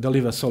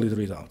deliver solid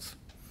results.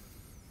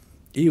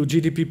 EU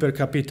GDP per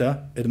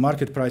capita at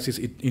market prices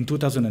in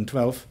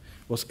 2012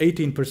 was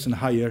 18%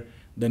 higher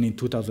than in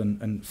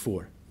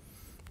 2004.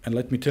 And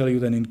let me tell you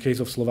that in case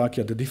of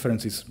Slovakia, the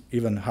difference is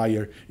even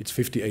higher, it's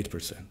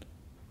 58%.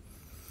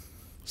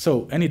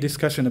 So any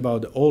discussion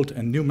about the old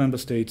and new member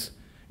states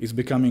is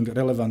becoming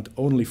relevant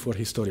only for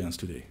historians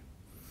today.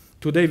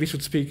 Today we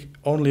should speak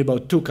only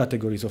about two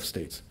categories of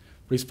states,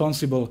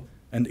 responsible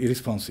and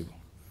irresponsible.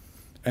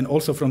 And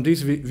also from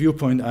this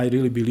viewpoint, I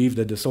really believe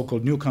that the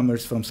so-called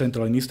newcomers from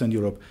Central and Eastern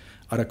Europe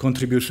are a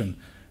contribution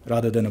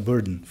rather than a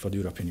burden for the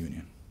European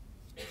Union.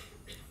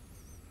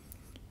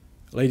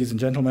 Ladies and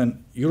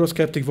gentlemen,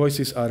 Eurosceptic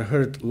voices are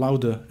heard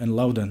louder and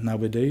louder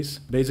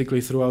nowadays,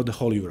 basically throughout the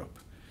whole Europe.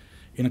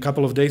 In a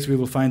couple of days, we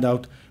will find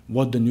out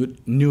what the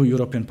new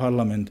European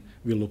Parliament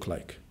will look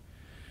like.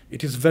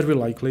 It is very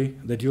likely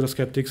that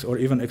Eurosceptics or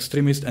even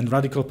extremist and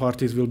radical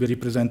parties will be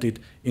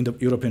represented in the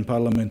European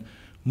Parliament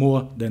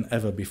more than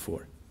ever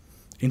before.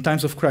 In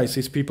times of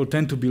crisis, people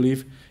tend to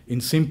believe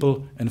in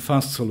simple and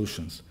fast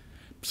solutions,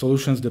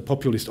 solutions the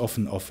populists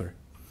often offer,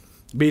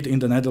 be it in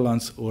the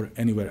Netherlands or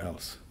anywhere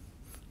else.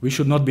 We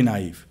should not be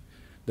naive.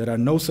 There are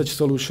no such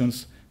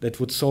solutions that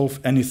would solve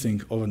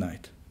anything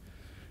overnight.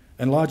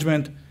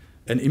 Enlargement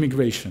and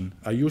immigration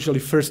are usually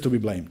first to be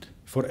blamed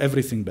for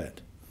everything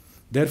bad.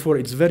 Therefore,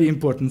 it's very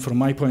important from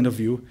my point of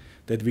view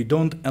that we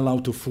don't allow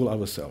to fool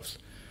ourselves,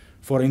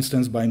 for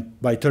instance,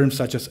 by terms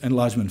such as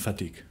enlargement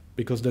fatigue,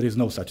 because there is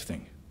no such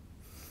thing.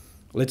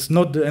 Let's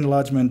not the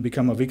enlargement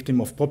become a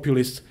victim of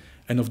populists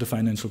and of the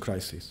financial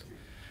crisis.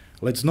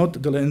 Let's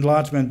not the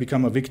enlargement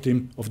become a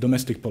victim of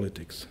domestic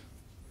politics.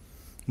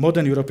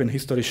 Modern European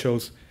history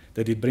shows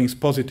that it brings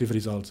positive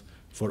results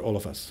for all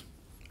of us.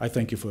 I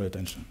thank you for your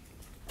attention.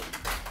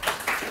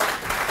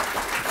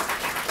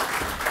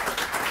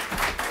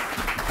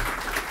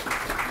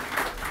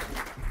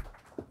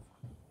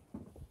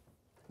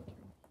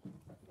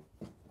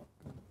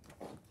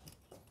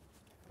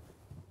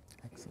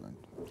 Excellent.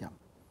 Yeah.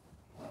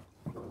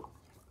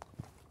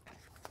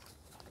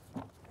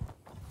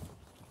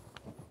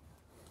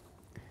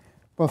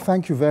 Well,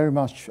 thank you very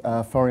much,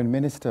 Foreign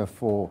Minister,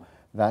 for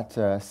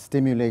that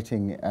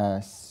stimulating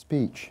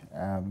speech.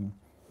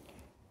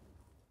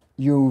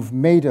 You've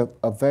made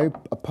a very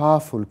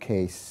powerful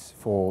case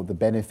for the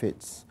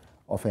benefits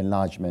of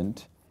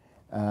enlargement,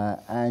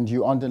 and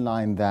you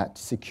underline that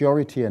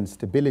security and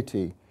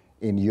stability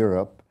in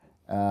Europe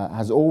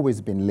has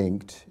always been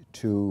linked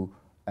to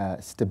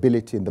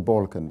stability in the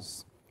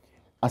Balkans.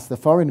 As the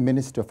foreign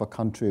minister of a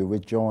country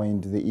which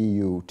joined the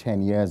EU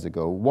 10 years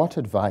ago, what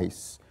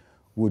advice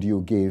would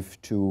you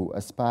give to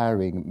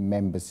aspiring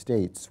member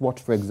states? What,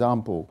 for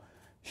example,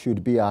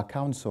 should be our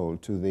counsel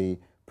to the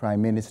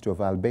Prime Minister of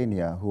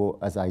Albania, who,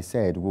 as I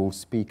said, will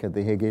speak at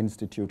the Hague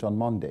Institute on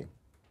Monday?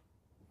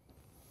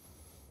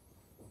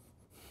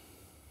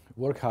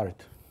 Work hard.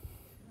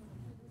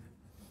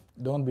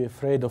 Don't be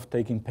afraid of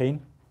taking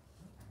pain.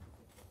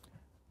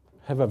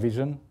 Have a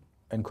vision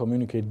and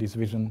communicate this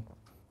vision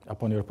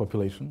upon your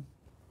population.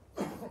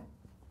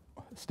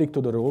 Stick to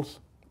the rules.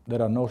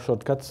 There are no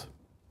shortcuts.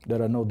 There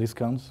are no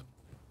discounts.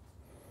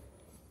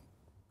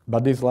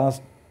 But this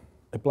last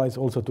applies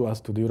also to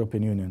us, to the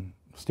European Union.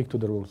 Stick to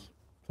the rules.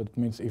 So it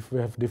means if we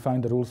have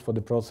defined the rules for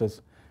the process,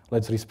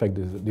 let's respect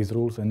these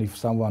rules. And if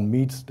someone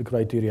meets the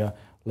criteria,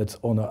 let's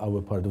honor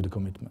our part of the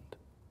commitment.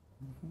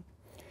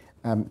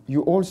 Mm-hmm.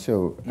 You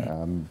also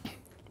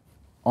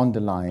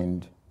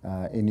underlined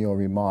in your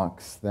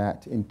remarks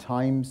that in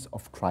times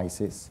of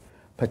crisis,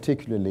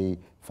 particularly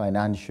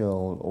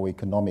financial or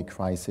economic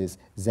crisis,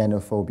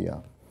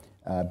 xenophobia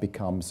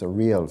becomes a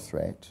real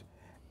threat,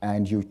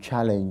 and you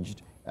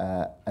challenged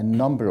a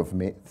number of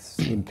myths,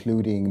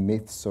 including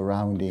myths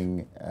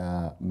surrounding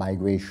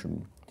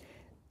migration.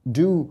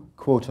 Do,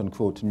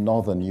 quote-unquote,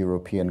 northern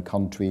European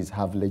countries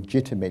have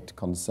legitimate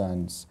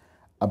concerns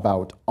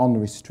about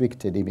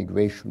unrestricted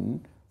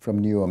immigration from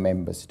newer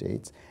member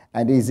states?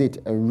 And is it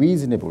a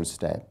reasonable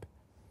step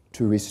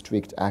to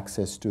restrict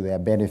access to their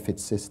benefit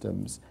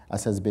systems,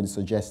 as has been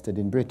suggested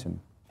in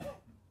Britain?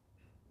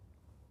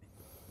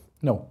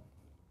 No.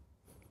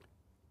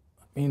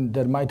 I mean,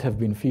 there might have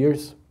been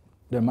fears,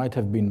 there might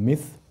have been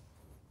myths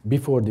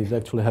before this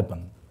actually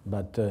happened.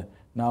 But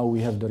now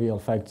we have the real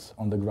facts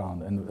on the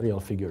ground and real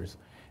figures.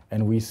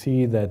 And we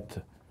see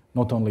that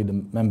not only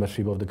the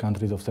membership of the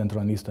countries of Central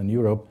and Eastern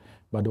Europe,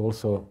 but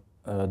also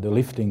the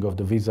lifting of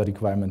the visa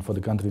requirement for the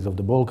countries of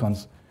the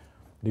Balkans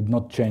did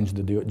not change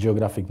the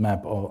geographic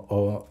map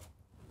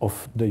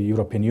of the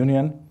European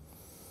Union.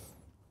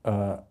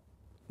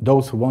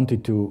 Those who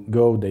wanted to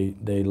go,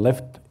 they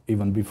left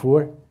even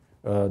before.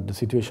 The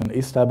situation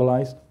is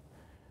stabilized.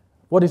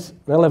 What is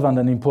relevant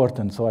and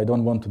important, so I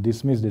don't want to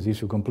dismiss this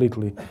issue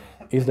completely,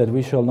 is that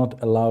we shall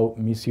not allow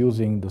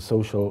misusing the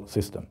social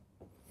system.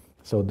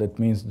 So that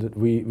means that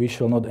we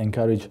shall not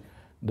encourage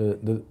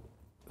the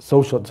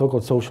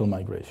so-called social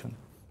migration.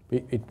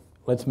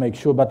 Let's make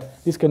sure,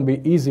 but this can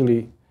be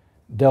easily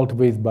dealt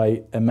with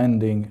by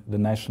amending the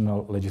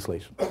national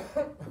legislation.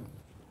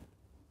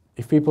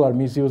 If people are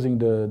misusing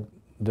the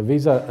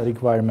visa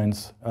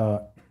requirements,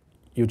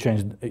 you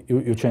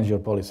change your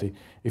policy.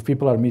 If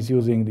people are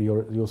misusing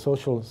your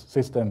social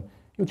system,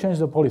 you change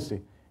the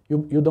policy.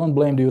 You don't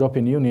blame the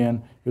European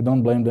Union, you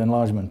don't blame the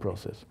enlargement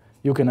process.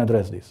 You can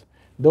address this.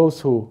 Those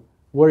who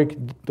work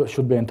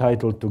should be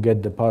entitled to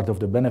get the part of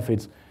the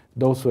benefits.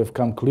 Those who have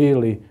come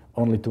clearly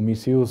only to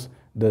misuse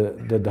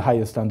the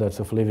highest standards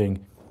of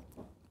living,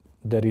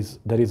 there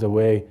is a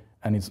way,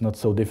 and it's not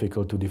so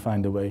difficult to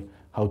define the way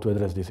how to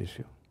address this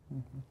issue.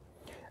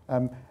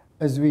 Mm-hmm.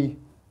 As we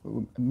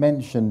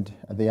mentioned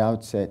at the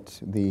outset,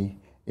 the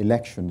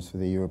elections for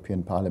the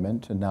European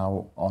Parliament are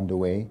now on the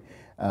way.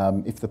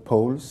 If the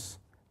polls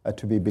are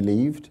to be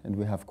believed, and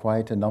we have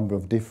quite a number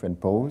of different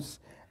polls,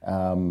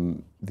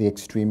 the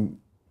extreme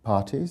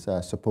parties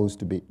are supposed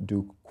to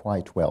do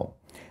quite well.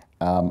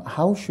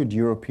 How should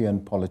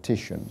European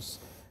politicians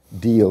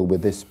deal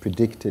with this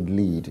predicted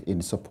lead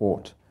in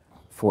support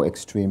for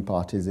extreme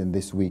parties in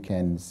this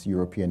weekend's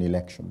European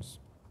elections?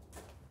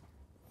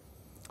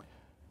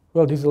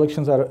 Well, these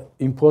elections are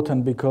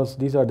important because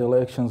these are the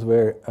elections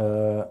where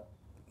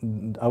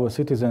our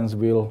citizens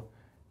will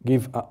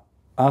give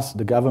us,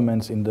 the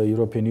governments in the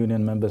European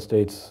Union member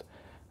states,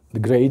 the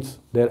grades,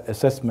 their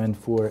assessment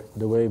for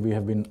the way we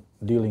have been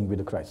dealing with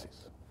the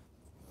crisis.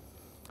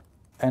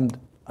 And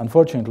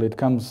unfortunately, it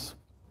comes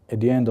at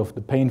the end of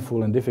the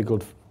painful and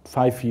difficult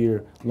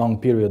 5-year-long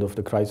period of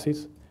the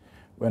crisis,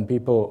 when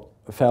people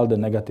felt the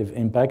negative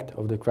impact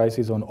of the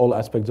crisis on all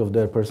aspects of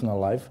their personal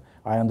life.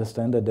 I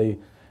understand that they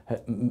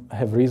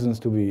have reasons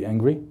to be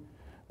angry.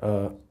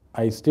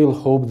 I still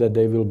hope that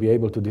they will be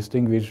able to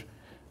distinguish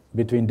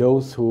between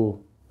those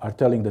who are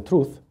telling the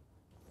truth,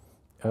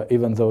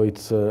 even though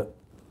it's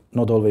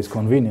not always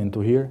convenient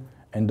to hear,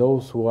 and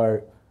those who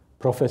are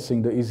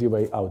professing the easy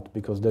way out,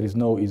 because there is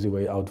no easy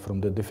way out from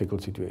the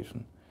difficult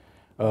situation.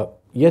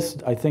 Yes,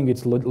 I think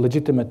it's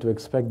legitimate to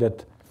expect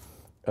that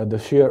the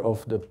share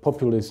of the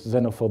populist,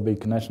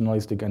 xenophobic,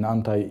 nationalistic, and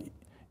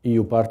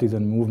anti-EU parties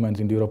and movements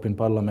in the European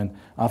Parliament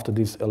after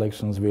these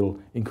elections will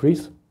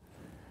increase.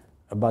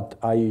 But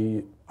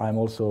I'm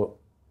also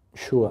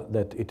sure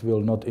that it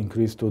will not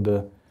increase to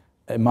the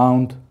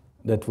amount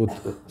that would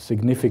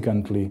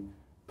significantly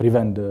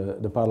prevent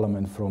the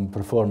Parliament from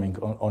performing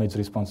on its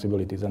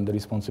responsibilities, and the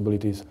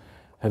responsibilities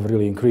have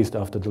really increased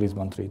after the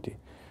Lisbon Treaty.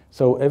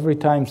 So every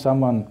time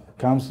someone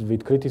comes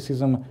with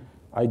criticism,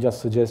 I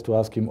just suggest to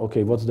ask him,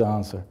 okay, what's the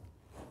answer?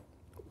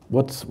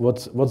 What's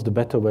the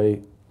better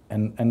way?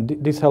 And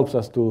this helps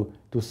us to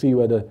see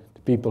whether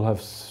people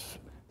have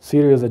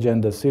serious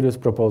agendas, serious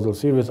proposals,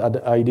 serious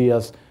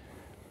ideas,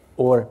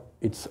 or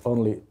it's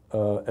only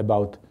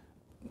about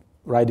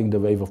riding the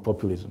wave of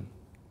populism.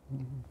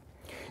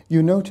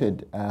 You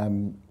noted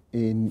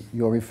in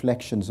your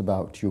reflections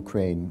about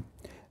Ukraine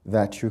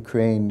that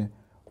Ukraine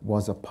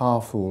was a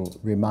powerful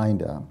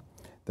reminder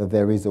that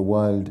there is a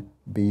world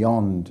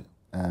beyond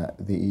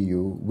the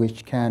EU,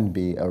 which can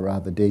be a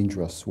rather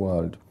dangerous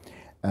world.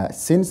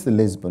 Since the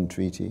Lisbon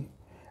Treaty,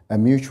 a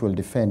mutual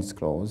defense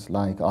clause,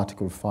 like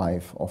Article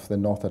 5 of the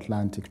North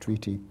Atlantic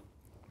Treaty,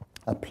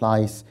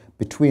 applies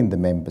between the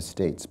member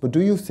states. But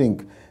do you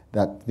think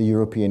that the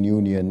European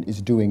Union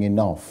is doing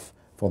enough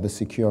for the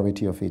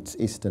security of its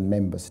eastern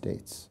member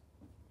states?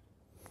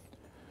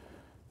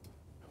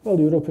 Well,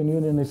 the European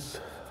Union is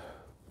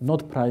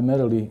not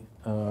primarily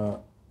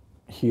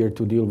here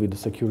to deal with the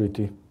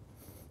security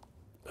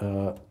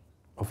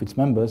of its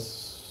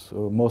members.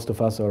 So most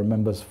of us are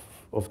members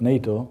of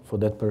NATO for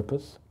that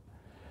purpose.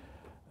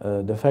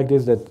 The fact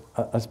is that,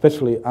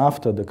 especially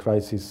after the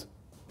crisis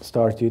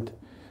started,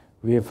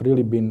 we have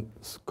really been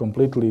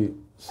completely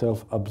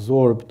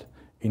self-absorbed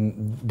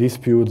in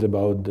disputes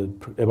about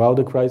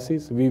the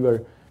crisis. We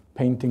were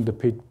painting the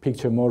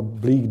picture more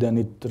bleak than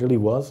it really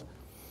was.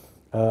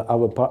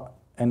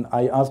 And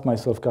I asked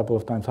myself a couple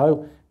of times,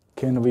 how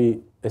can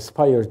we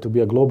aspire to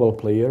be a global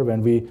player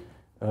when we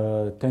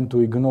tend to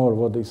ignore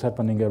what is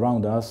happening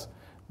around us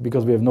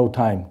because we have no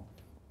time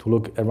to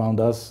look around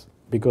us,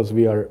 because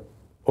we are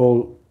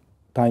all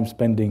time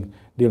spending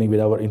dealing with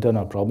our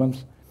internal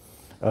problems,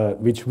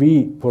 which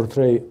we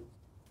portray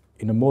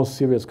in the most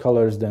serious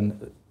colors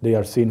than they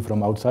are seen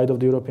from outside of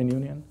the European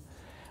Union.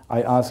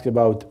 I asked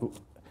about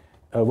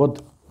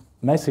what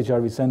message are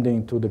we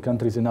sending to the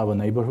countries in our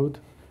neighborhood,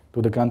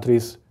 to the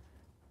countries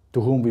to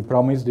whom we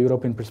promised the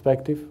European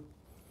perspective,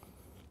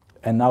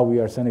 and now we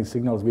are sending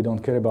signals we don't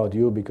care about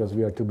you because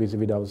we are too busy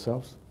with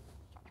ourselves.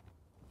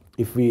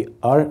 If we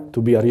are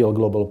to be a real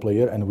global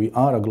player, and we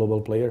are a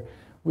global player,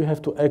 we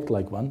have to act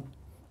like one,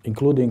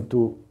 including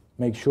to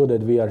make sure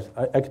that we are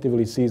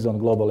actively seized on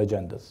global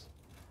agendas.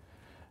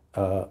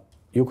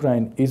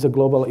 Ukraine is a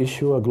global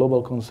issue, a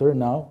global concern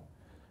now.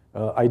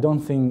 I don't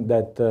think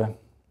that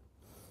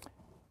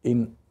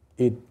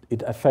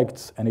it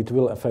affects, and it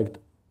will affect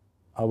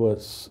our,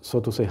 so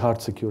to say,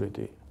 hard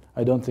security.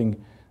 I don't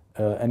think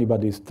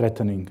anybody is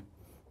threatening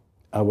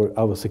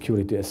our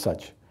security as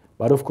such.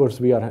 But of course,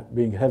 we are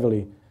being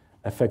heavily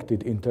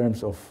affected in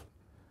terms of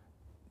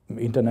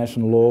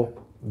international law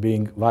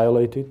being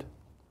violated,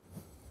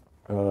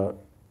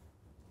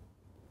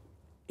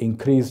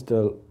 increased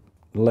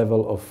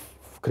level of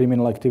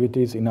criminal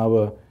activities in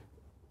our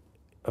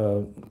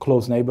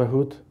close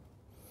neighborhood,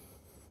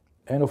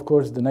 and of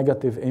course the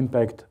negative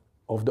impact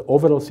of the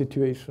overall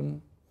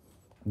situation.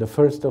 The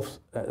first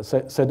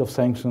set of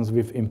sanctions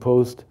we've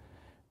imposed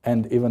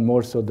and even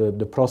more so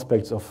the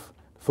prospects of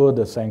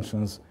further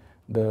sanctions,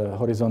 the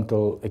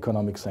horizontal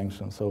economic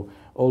sanctions. So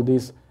all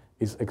this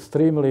is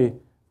extremely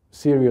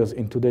serious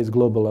in today's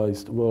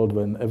globalized world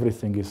when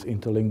everything is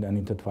interlinked and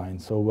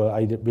intertwined. So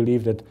I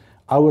believe that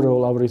our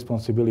role, our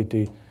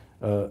responsibility,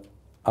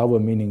 our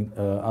meaning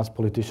as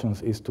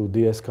politicians is to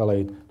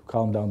de-escalate, to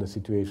calm down the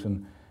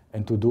situation,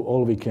 and to do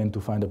all we can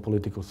to find a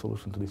political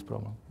solution to this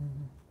problem.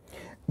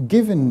 Mm-hmm.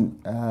 Given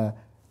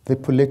the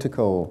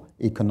political,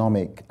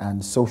 economic,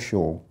 and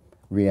social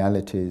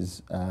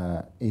realities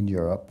in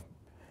Europe,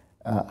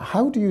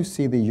 how do you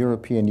see the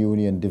European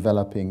Union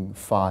developing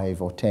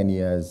 5 or 10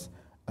 years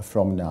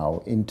from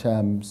now in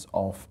terms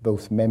of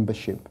both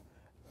membership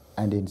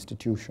and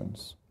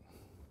institutions?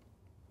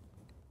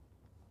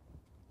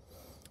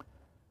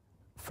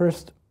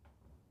 First,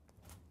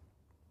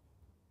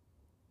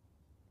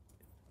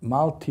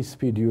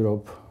 multi-speed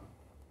Europe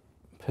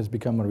has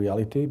become a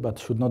reality, but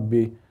should not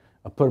be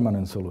a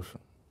permanent solution.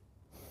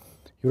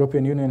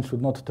 European Union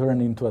should not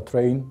turn into a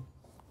train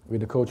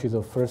with the coaches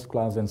of first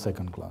class and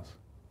second class.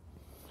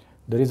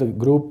 There is a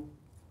group,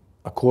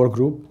 a core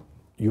group,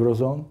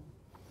 Eurozone,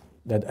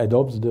 that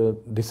adopts the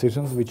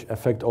decisions which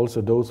affect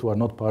also those who are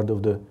not part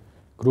of the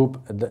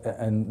group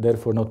and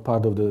therefore not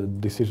part of the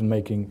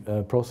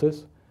decision-making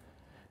process.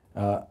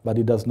 But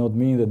it does not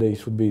mean that they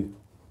should be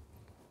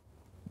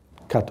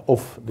cut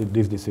off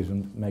this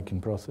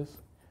decision-making process.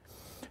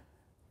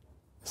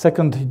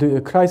 Second,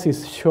 the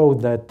crisis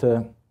showed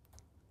that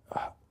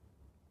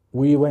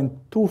we went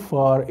too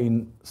far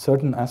in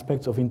certain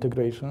aspects of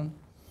integration,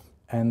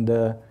 and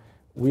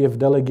we have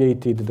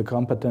delegated the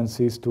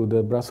competencies to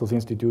the Brussels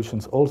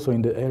institutions also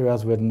in the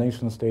areas where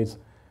nation states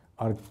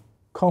are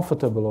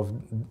comfortable of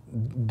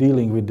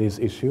dealing with these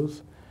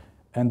issues.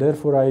 And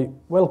therefore I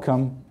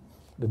welcome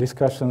the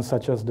discussions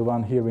such as the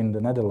one here in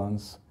the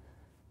Netherlands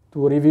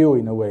to review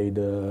in a way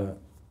the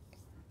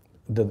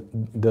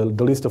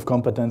list of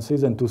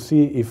competencies and to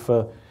see if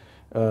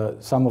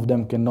some of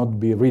them cannot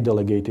be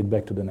redelegated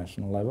back to the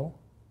national level.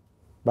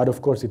 But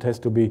of course it has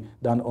to be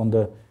done on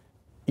the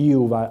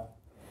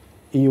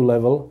EU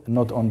level,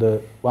 not on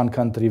the one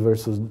country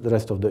versus the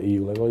rest of the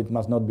EU level. It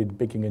must not be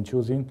picking and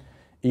choosing.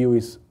 EU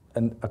is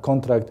a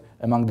contract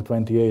among the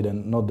 28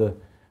 and not the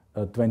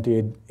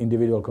 28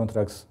 individual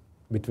contracts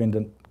between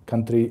the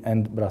country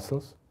and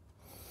Brussels.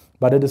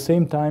 But at the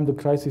same time, the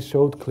crisis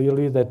showed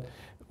clearly that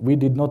we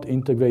did not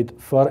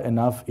integrate far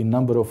enough in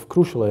number of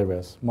crucial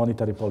areas: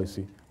 monetary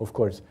policy, of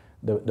course,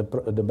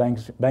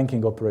 the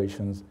banking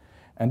operations.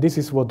 And this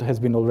is what has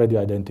been already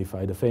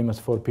identified, the famous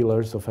 4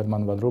 pillars of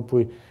Herman Van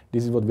Rompuy.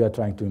 This is what we are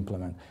trying to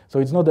implement. So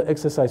it's not the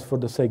exercise for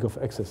the sake of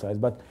exercise,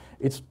 but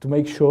it's to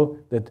make sure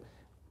that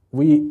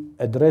we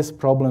address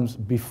problems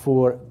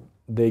before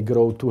they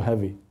grow too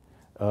heavy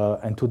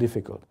and too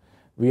difficult.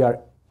 We are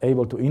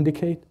able to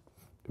indicate,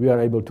 we are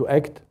able to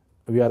act,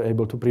 we are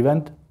able to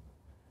prevent.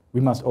 We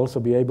must also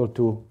be able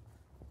to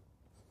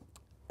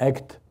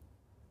act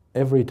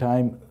every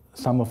time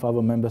some of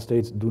our member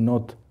states do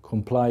not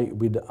comply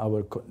with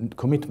our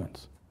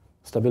commitments,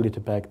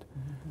 Stability Pact,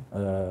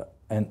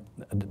 and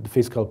the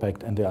Fiscal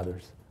Pact and the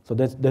others. So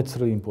that's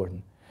really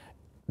important.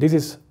 This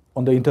is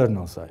on the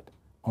internal side.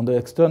 On the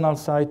external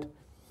side,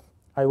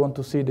 I want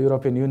to see the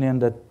European Union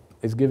that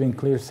is giving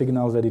clear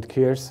signals that it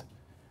cares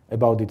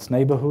about its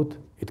neighborhood,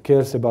 it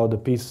cares about the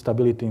peace,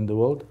 stability in the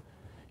world.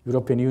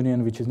 European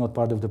Union, which is not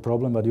part of the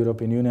problem, but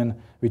European Union,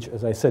 which,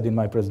 as I said in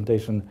my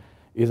presentation,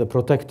 is a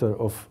protector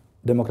of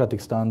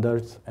democratic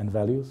standards and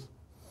values.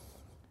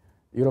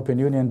 European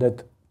Union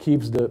that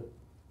keeps the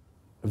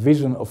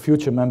vision of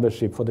future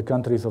membership for the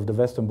countries of the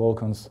Western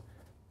Balkans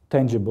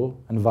tangible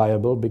and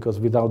viable, because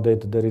without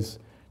that there is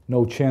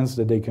no chance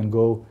that they can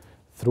go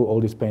through all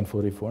these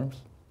painful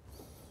reforms.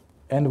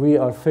 And we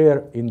are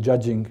fair in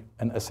judging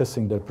and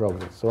assessing their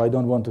progress. So I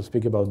don't want to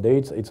speak about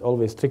dates, it's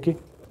always tricky,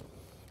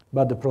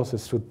 but the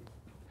process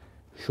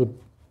should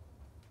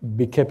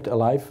be kept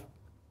alive,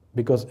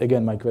 because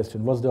again my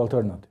question, what's the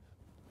alternative?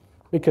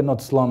 We cannot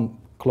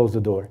close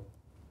the door.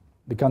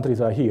 The countries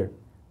are here,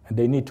 and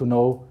they need to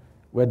know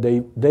where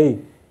they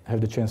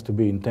have the chance to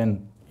be in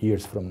 10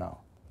 years from now.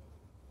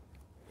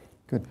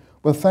 Good.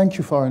 Well, thank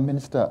you, Foreign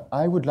Minister.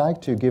 I would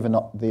like to give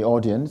the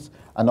audience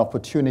an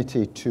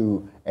opportunity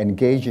to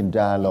engage in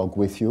dialogue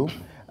with you.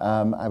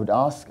 I would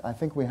ask, I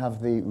think we have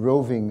the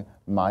roving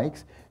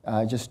mics.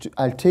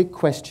 I'll take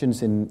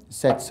questions in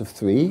sets of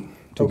 3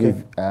 to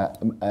give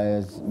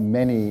as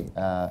many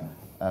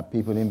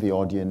people in the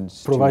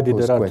audience provided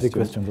to there are questions.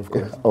 3 questions, of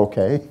course.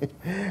 Okay.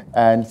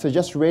 And so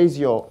just raise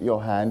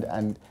your hand,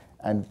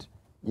 and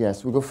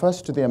yes, we'll go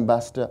first to the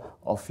Ambassador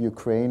of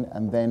Ukraine,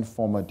 and then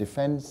former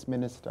Defense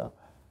Minister,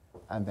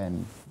 and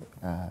then...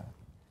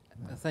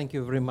 Thank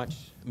you very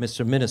much,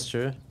 Mr.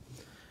 Minister.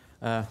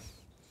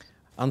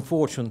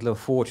 Unfortunately, or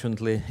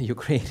fortunately,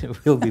 Ukraine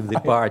will be the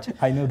part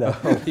I knew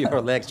that. of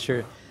your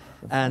lecture.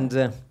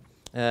 And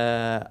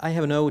I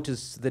have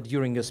noticed that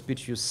during your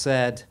speech you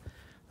said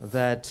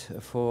that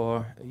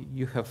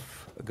you have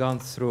gone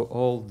through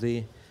all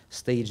the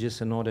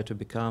stages in order to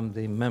become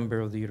the member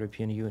of the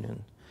European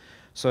Union.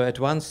 So at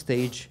one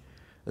stage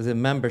the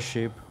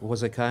membership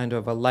was a kind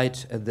of a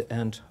light at the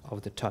end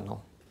of the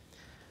tunnel.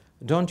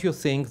 Don't you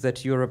think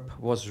that Europe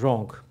was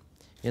wrong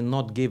in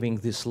not giving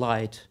this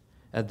light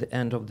at the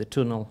end of the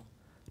tunnel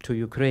to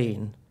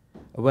Ukraine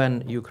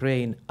when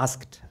Ukraine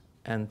asked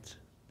and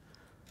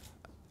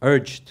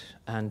urged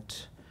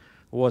and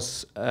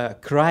was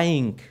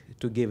crying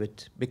to give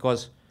it?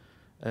 Because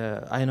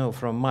I know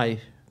from my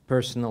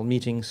personal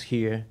meetings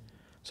here,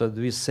 so that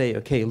we say,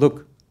 okay,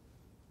 look,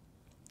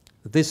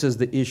 this is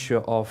the issue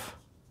of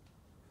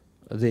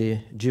the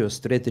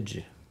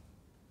geostrategy.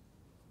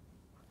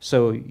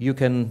 So you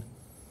can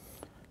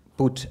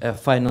put a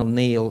final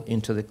nail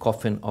into the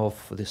coffin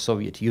of the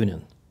Soviet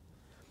Union.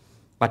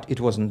 But it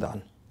wasn't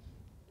done.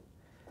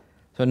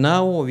 So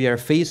now we are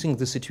facing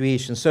the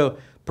situation. So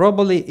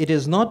probably it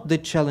is not the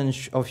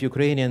challenge of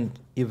Ukrainian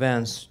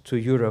events to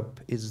Europe,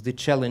 it's the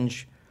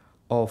challenge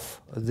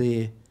of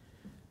the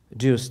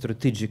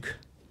geostrategic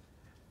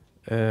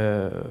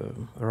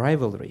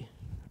rivalry,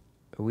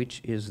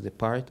 which is the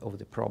part of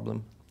the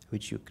problem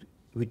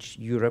which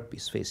Europe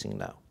is facing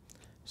now.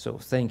 So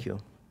thank you.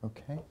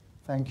 Okay,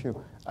 thank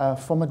you.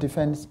 Former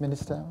Defense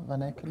Minister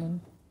Van Ekelen.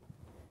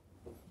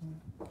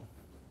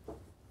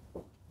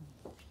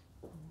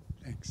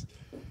 Thanks.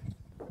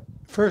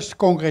 First,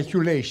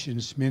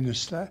 congratulations,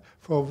 Minister,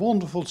 for a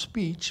wonderful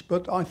speech,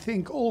 but I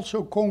think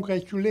also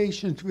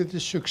congratulations with the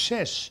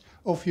success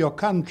of your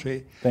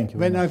country. Thank you.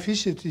 When I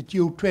visited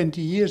you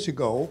 20 years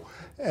ago,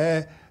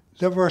 there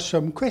were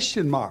some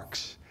question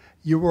marks.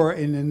 You were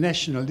in a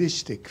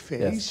nationalistic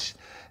phase.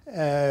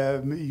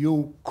 Yes.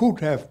 You could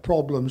have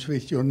problems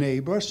with your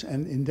neighbors,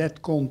 and in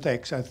that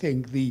context, I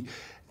think the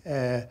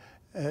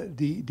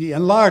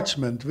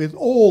enlargement with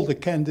all the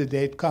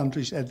candidate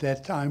countries at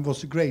that time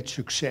was a great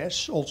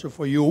success, also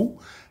for you,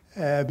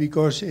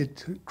 because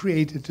it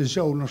created a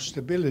zone of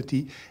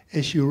stability,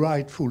 as you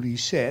rightfully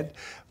said.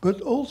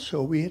 But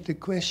also we had the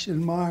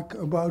question mark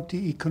about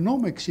the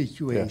economic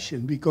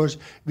situation, because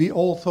we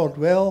all thought,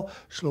 well,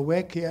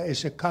 Slovakia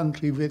is a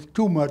country with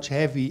too much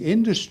heavy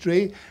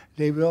industry,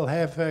 they will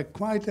have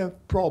quite a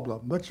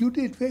problem. But you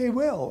did very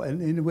well,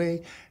 and in a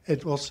way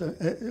it was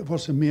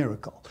a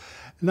miracle.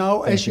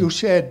 Now, as you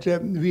said,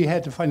 we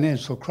had a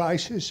financial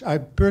crisis. I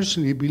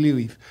personally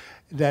believe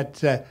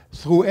that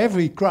through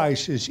every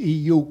crisis,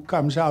 EU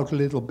comes out a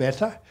little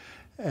better,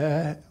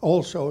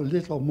 also a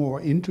little more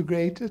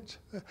integrated.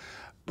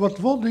 But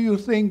what do you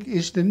think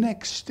is the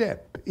next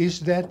step?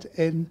 Is that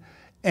an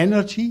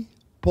energy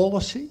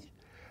policy?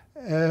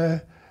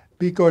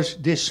 Because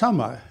this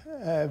summer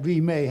we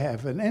may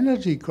have an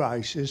energy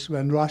crisis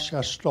when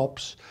Russia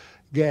stops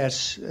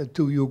gas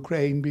to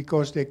Ukraine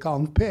because they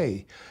can't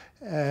pay.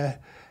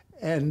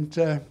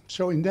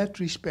 So in that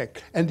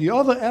respect. And the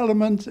other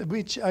element,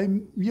 which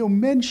you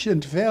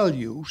mentioned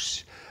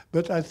values,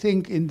 but I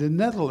think in the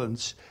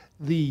Netherlands,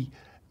 the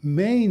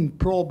main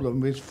problem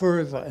with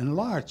further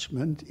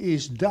enlargement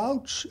is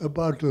doubts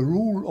about the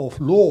rule of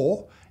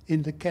law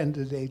in the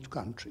candidate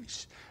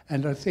countries.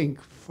 And I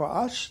think for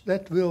us,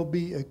 that will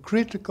be a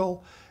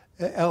critical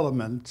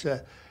element.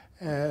 There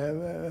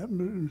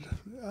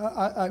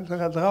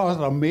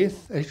are a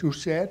myth, as you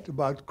said,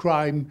 about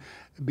crime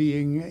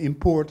being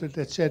imported,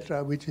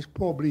 etc., which is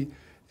probably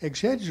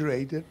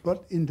exaggerated,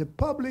 but in the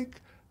public,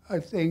 I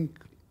think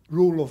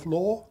rule of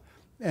law,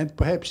 and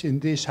perhaps in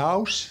this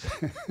House,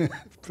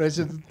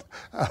 President,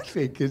 I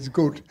think it's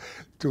good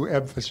to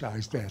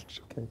emphasize that.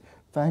 Okay,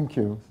 thank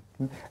you.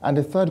 And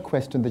the third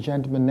question, the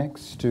gentleman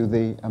next to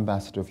the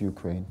Ambassador of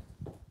Ukraine.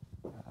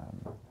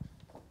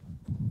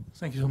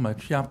 Thank you so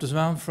much. Jaap de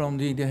Zwaan from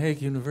the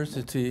Hague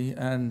University,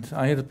 and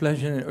I had the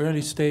pleasure in an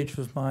early stage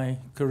of my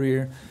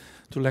career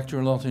to lecture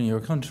a lot in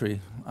your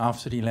country,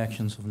 after the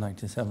elections of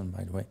 1997,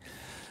 by the way.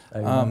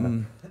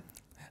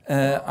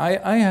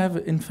 I have,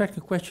 in fact,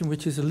 a question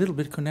which is a little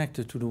bit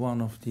connected to the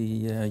one of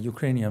the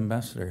Ukrainian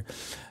ambassador,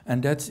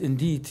 and that's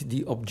indeed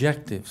the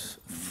objectives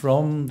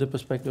from the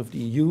perspective of the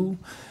EU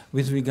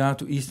with regard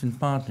to Eastern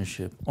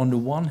Partnership. On the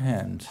one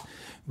hand,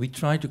 we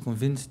try to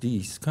convince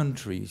these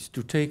countries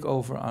to take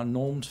over our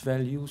norms,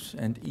 values,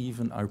 and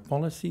even our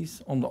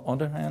policies. On the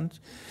other hand,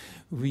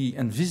 we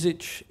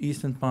envisage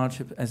Eastern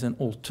Partnership as an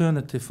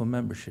alternative for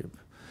membership.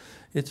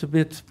 It's a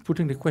bit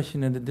putting the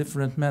question in a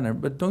different manner,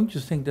 but don't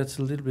you think that's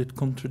a little bit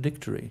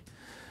contradictory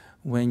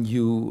when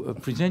you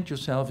present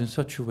yourself in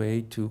such a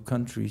way to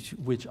countries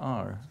which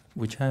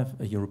have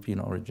a European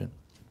origin?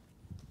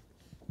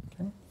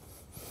 Okay.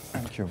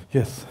 Thank you.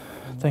 Yes,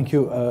 thank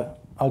you.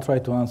 I'll try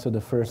to answer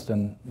the first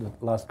and the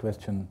last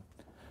question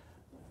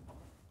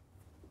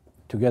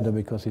together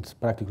because it's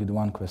practically the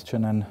one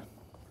question. And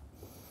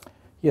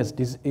yes,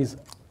 this is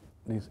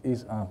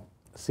a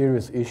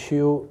serious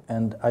issue,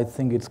 and I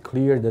think it's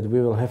clear that we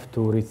will have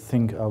to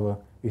rethink our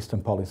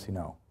Eastern policy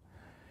now.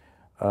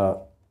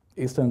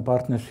 Eastern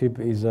Partnership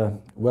is a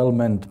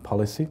well-meant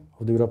policy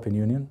of the European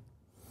Union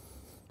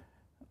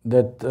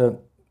that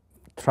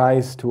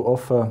tries to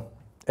offer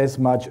as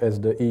much as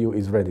the EU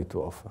is ready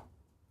to offer.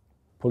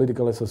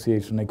 Political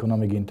association,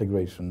 economic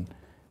integration,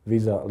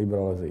 visa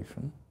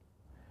liberalization.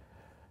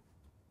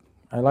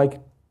 I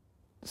like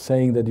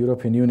saying that the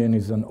European Union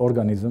is an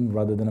organism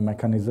rather than a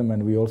mechanism,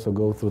 and we also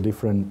go through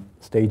different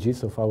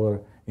stages of our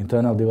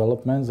internal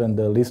developments, and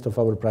the list of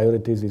our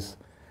priorities is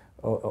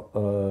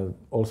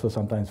also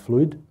sometimes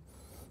fluid.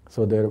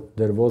 So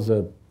there was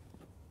a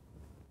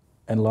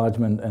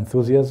enlargement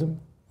enthusiasm.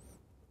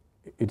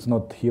 It's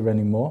not here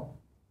anymore.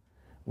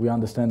 We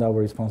understand our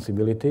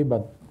responsibility,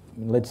 but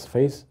let's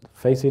face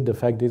it, the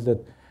fact is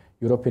that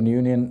European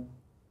Union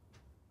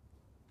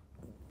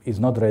is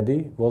not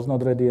ready, was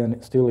not ready,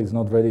 and still is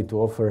not ready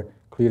to offer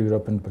clear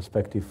European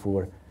perspective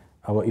for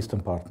our Eastern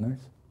partners.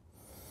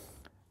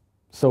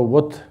 So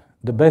what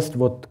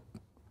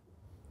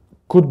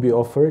could be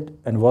offered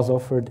and was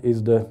offered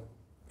is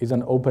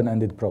an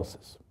open-ended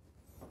process.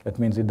 That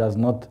means it does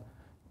not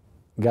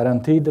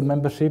guarantee the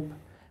membership,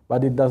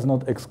 but it does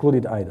not exclude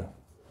it either.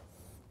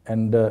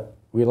 And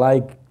we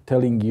like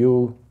telling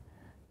you,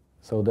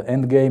 so the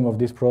end game of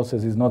this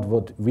process is not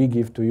what we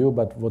give to you,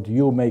 but what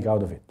you make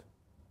out of it.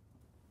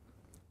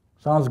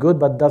 Sounds good,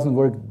 but doesn't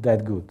work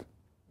that good,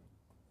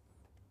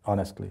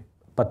 honestly.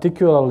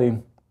 Particularly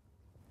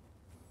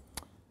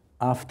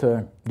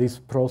after this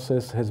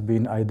process has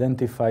been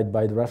identified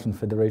by the Russian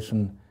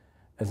Federation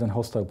as a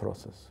hostile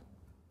process.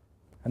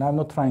 And I'm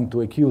not trying to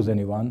accuse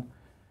anyone.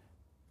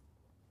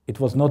 It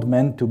was not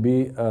meant to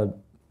be a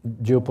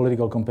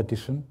geopolitical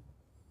competition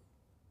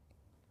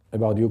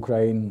about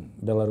Ukraine,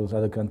 Belarus,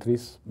 other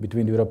countries,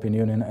 between the European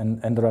Union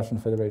and the Russian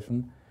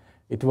Federation.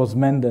 It was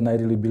meant, and I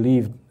really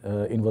believe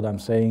in what I'm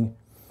saying,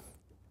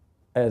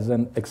 as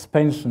an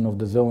expansion of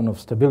the zone of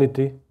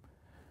stability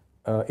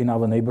in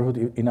our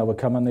neighborhood, in our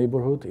common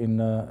neighborhood,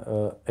 in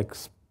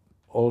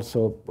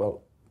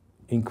also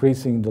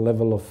increasing the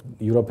level of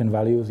European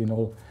values in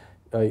all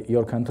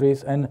your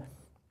countries, and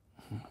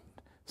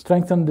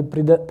strengthen the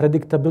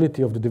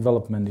predictability of the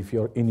development if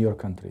you're in your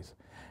countries.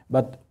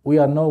 But we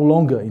are no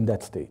longer in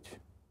that stage.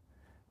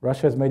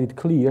 Russia has made it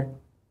clear,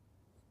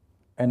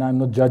 and I'm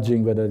not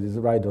judging whether it is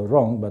right or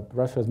wrong, but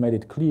Russia has made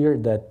it clear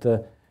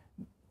that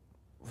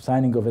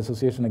signing of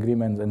association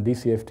agreements, and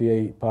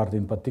DCFTA part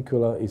in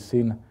particular, is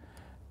seen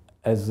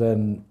as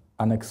an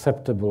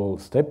unacceptable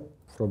step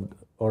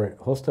or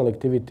hostile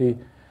activity,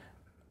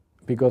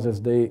 because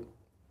as they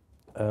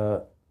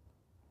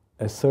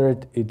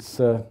assert,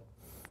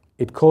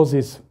 it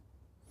causes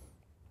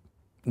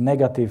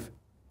negative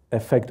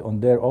effect on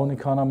their own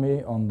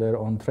economy, on their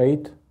own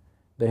trade.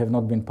 They have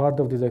not been part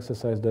of this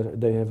exercise.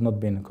 They have not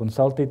been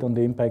consulted on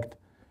the impact.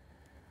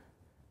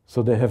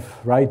 So they have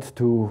right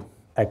to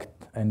act.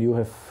 And you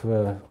have,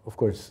 of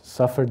course,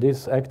 suffered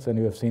these acts, and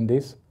you have seen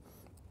this.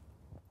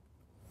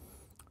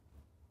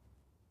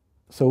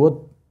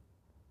 So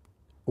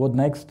what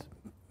next?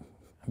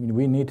 I mean,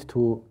 we need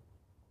to,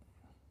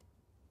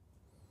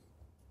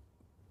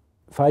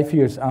 5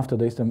 years after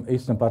the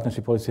Eastern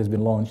Partnership policy has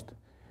been launched,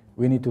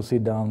 we need to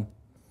sit down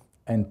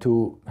and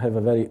to have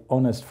a very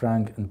honest,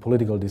 frank, and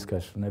political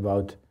discussion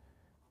about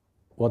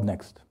what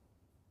next.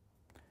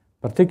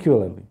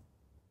 Particularly,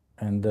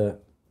 and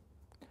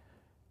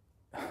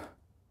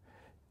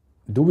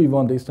do we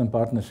want the Eastern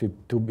Partnership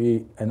to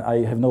be, and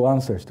I have no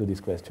answers to this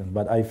question,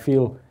 but I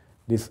feel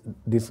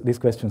these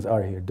questions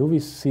are here. Do we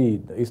see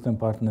the Eastern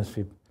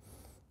Partnership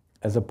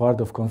as a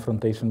part of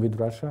confrontation with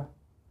Russia?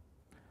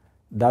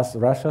 Does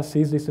Russia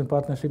see the Eastern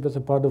Partnership as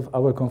a part of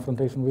our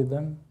confrontation with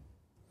them?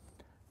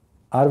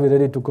 Are we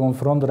ready to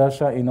confront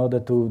Russia in order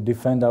to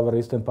defend our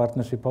Eastern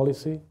Partnership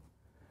policy?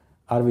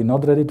 Are we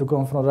not ready to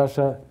confront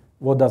Russia?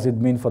 What does it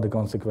mean for the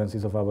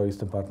consequences of our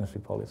Eastern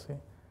Partnership policy?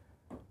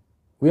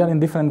 We are in a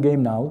different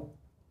game now.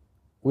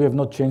 We have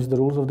not changed the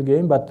rules of the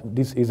game, but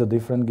this is a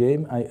different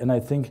game. And I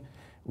think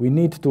we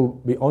need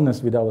to be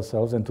honest with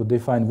ourselves and to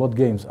define what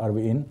games are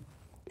we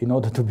in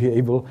order to be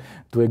able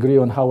to agree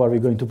on how are we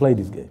going to play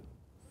this game.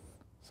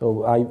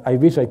 So I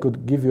wish I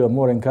could give you a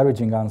more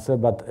encouraging answer,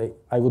 but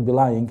I would be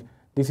lying.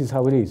 This is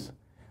how it is.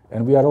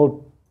 And we are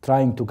all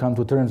trying to come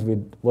to terms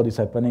with what is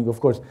happening.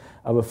 Of course,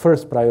 our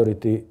first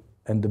priority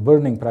and the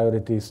burning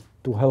priority is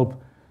to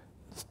help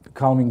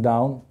calming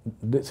down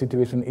the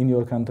situation in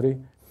your country,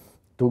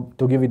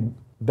 to give it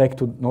back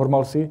to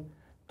normalcy,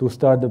 to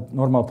start the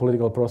normal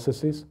political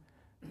processes,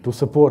 to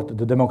support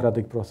the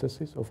democratic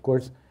processes, of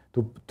course,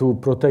 to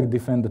protect,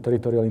 defend the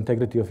territorial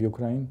integrity of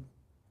Ukraine.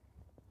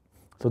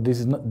 So this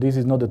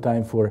is not the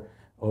time for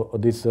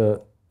this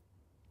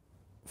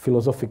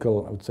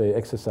philosophical, I would say,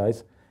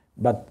 exercise,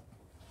 but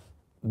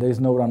there is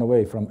no run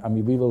away from, I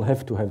mean, we will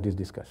have to have this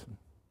discussion.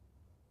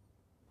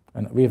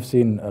 And we have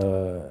seen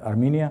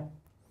Armenia,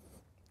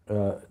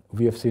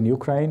 we have seen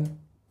Ukraine.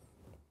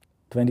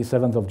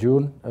 27th of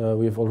June,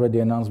 we have already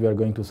announced we are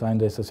going to sign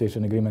the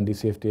association agreement,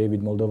 DCFTA,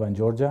 with Moldova and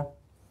Georgia.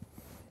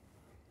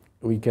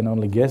 We can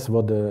only guess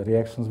what the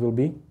reactions will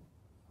be,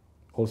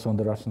 also on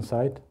the Russian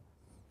side.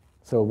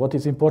 So what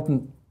is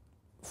important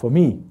for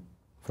me,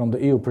 from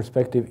the EU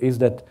perspective, is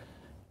that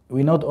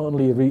we not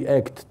only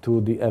react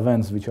to the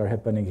events which are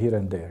happening here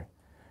and there,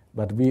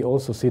 but we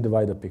also see the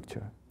wider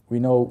picture. We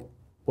know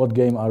what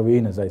game are we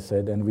in, as I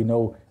said, and we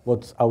know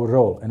what's our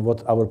role and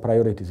what our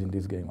priorities in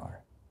this game are.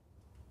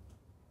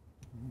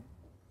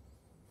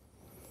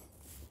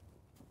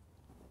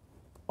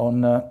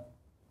 On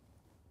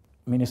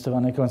Minister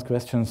Van Ekelen's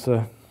questions,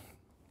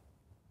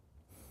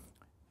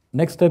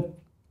 next step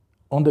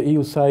on the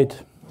EU side,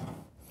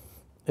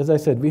 as I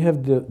said, we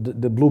have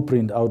the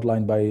blueprint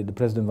outlined by the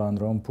President Van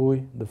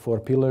Rompuy, the 4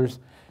 pillars.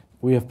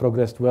 We have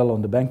progressed well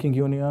on the banking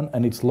union,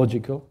 and it's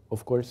logical,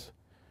 of course.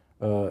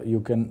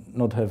 You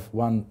cannot have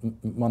one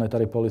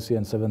monetary policy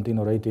and 17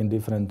 or 18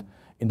 different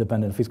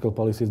independent fiscal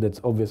policies. That's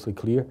obviously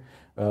clear.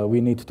 We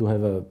need to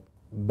have a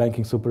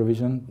banking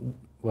supervision.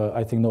 Well,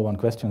 I think no one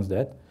questions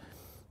that.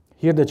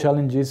 Here the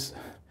challenge is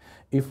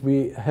if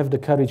we have the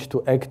courage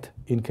to act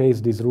in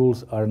case these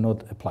rules are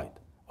not applied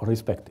or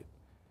respected.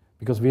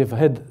 Because we have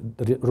had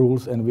the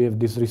rules and we have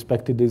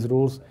disrespected these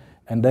rules,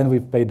 and then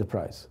we've paid the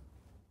price.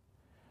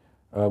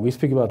 We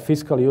speak about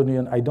fiscal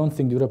union. I don't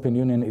think the European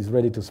Union is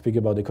ready to speak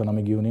about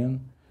economic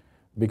union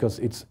because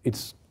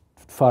it's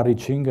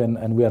far-reaching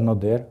and we are not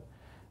there.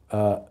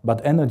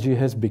 But energy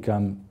has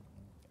become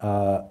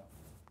an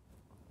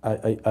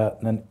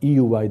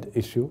EU-wide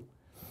issue.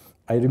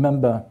 I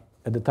remember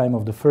at the time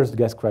of the first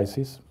gas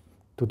crisis,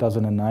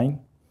 2009,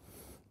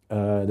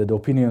 that the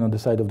opinion on the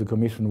side of the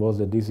Commission was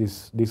that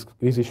this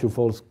issue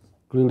falls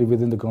clearly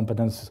within the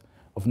competence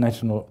of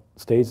national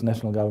states,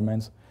 national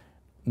governments.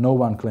 No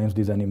one claims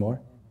this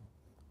anymore.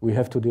 We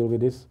have to deal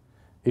with this.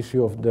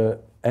 Issue of the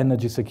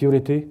energy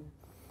security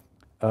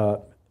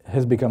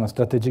has become a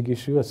strategic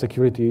issue, a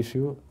security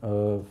issue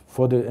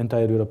for the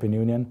entire European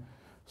Union.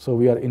 So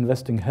we are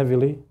investing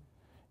heavily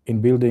in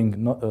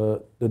building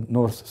the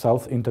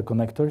north-south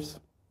interconnectors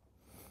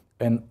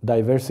and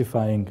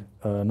diversifying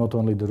not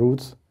only the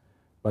routes,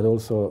 but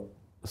also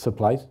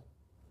supplies.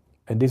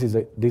 And this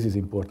is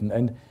important.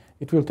 And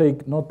it will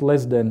take not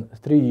less than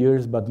 3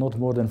 years, but not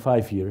more than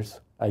 5 years,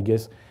 I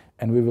guess,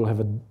 and we will have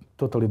a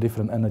totally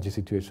different energy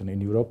situation in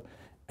Europe.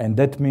 And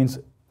that means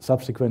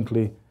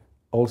subsequently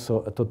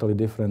also a totally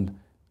different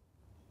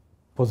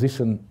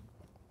position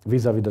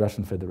vis-à-vis the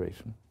Russian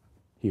Federation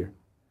here.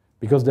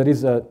 Because there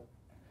is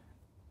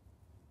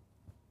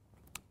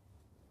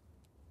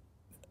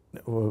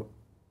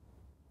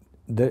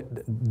the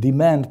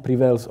demand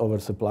prevails over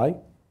supply,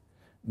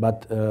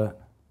 but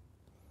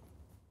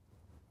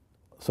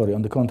sorry,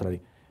 on the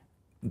contrary,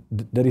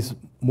 there is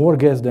more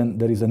gas than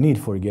there is a need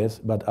for gas,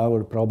 but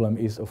our problem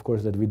is, of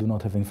course, that we do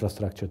not have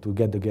infrastructure to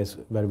get the gas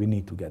where we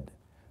need to get it.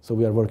 So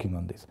we are working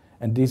on this.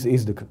 And this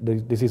is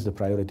the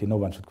priority. No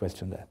one should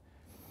question that.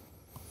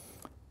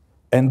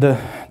 And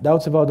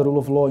doubts about the rule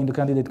of law in the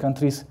candidate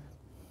countries,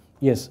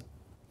 yes,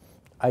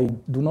 I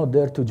do not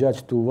dare to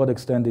judge to what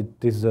extent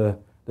it is the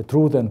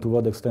truth and to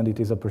what extent it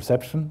is a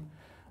perception.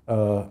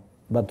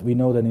 But we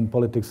know that in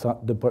politics,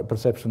 the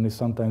perception is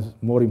sometimes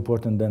more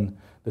important than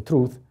the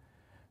truth.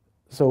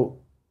 So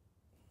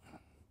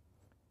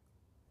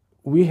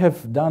we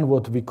have done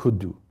what we could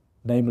do,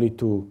 namely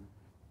to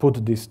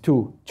put these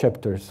 2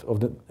 chapters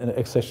of the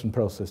accession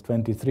process,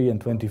 23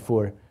 and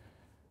 24,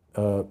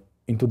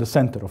 into the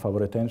center of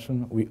our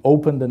attention. We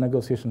opened the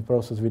negotiation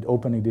process with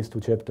opening these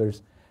 2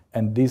 chapters,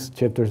 and these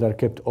chapters are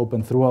kept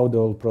open throughout the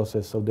whole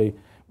process, so they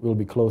will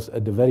be closed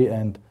at the very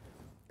end.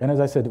 And as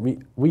I said,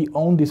 we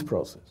own this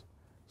process,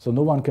 so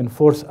no one can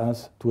force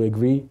us to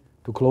agree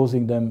to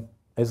closing them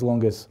as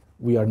long as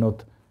we are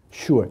not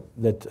sure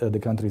that the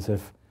countries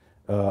have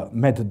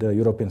met the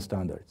European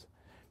standards.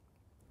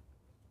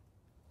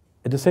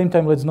 At the same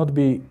time, let's not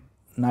be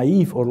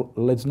naive, or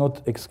let's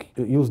not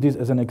use this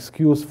as an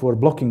excuse for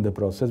blocking the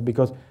process,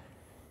 because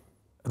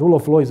rule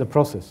of law is a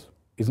process,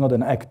 it's not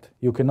an act.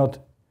 You cannot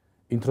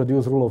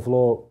introduce rule of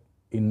law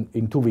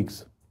in 2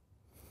 weeks.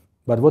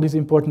 But what is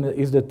important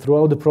is that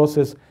throughout the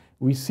process,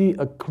 we see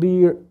a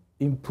clear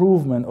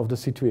improvement of the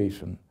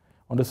situation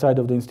on the side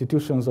of the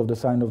institutions, of the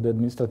side of the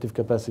administrative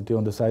capacity,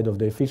 on the side of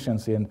the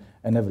efficiency and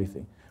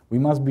everything. We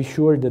must be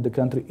sure that the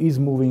country is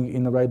moving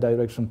in the right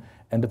direction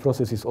and the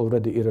process is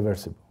already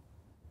irreversible.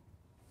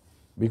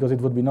 Because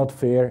it would be not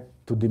fair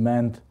to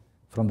demand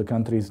from the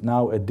countries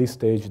now at this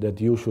stage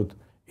that you should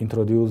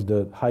introduce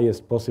the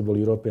highest possible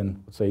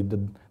European, say the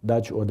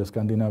Dutch or the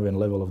Scandinavian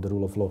level of the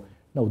rule of law.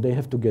 No, they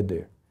have to get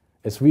there,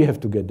 as we have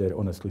to get there,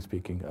 honestly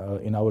speaking,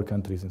 in our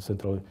countries in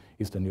Central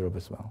Eastern Europe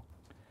as well.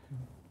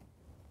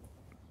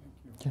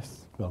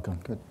 Yes. Welcome.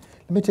 Good.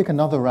 Let me take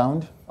another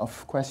round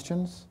of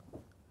questions.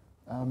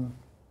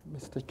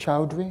 Mr.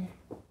 Chowdhury,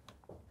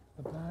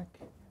 the back,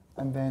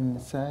 and then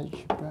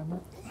Serge Bremer,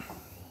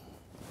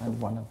 and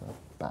one at the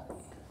back.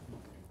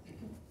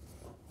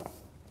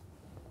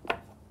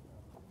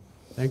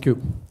 Thank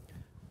you.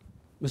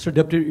 Mr.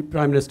 Deputy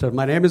Prime Minister,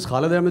 my name is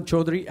Khalid Ahmed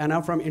Chaudhry, and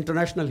I'm from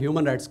International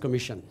Human Rights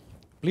Commission.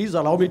 Please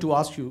allow me to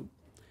ask you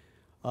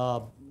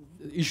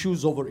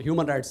issues over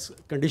human rights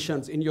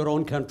conditions in your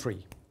own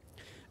country.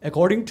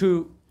 According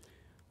to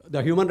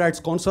the Human Rights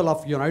Council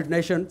of United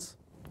Nations,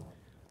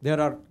 there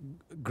are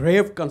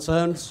grave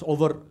concerns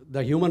over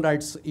the human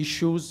rights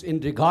issues in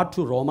regard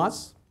to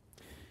Romas,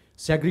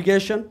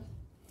 segregation,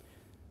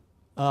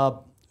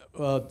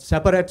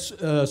 separate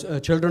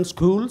children's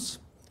schools,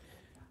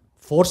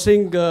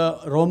 forcing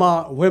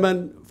Roma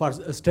women for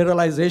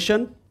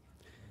sterilization,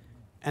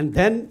 and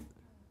then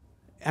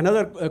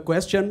another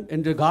question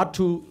in regard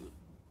to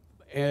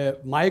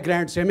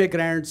migrants,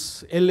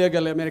 immigrants,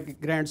 illegal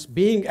immigrants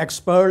being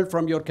expelled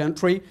from your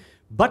country,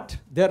 but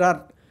there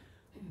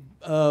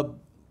are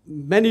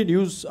many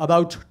news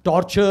about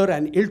torture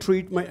and ill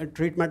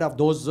treatment of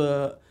those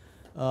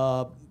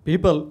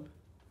people.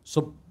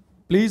 So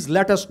please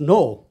let us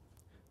know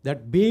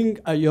that being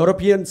a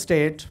European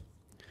state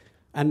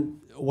and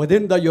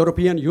within the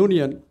European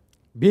Union,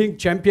 being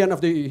champion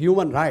of the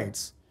human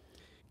rights,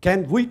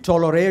 can we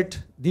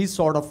tolerate these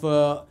sort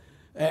of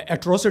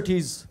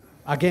atrocities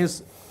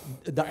against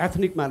the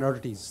ethnic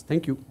minorities?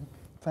 Thank you.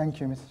 Thank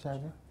you, Mr.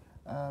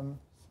 Chairman.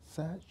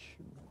 Serge,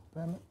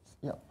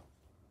 yeah.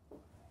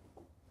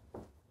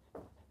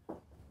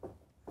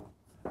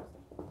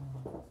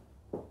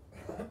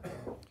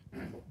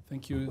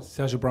 Thank you,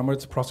 Serge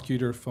Brammertz,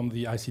 prosecutor from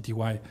the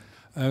ICTY.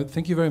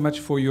 Thank you very much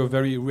for your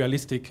very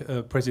realistic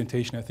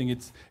presentation. I think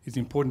it's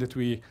important that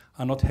we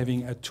are not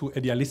having a too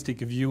idealistic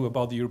view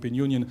about the European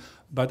Union,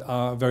 but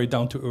are very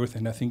down to earth.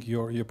 And I think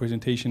your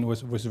presentation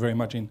was very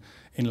much in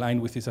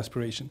line with this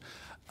aspiration.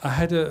 I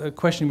had a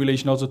question in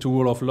relation also to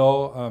rule of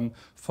law,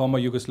 former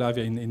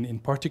Yugoslavia in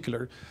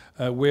particular,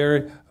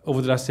 where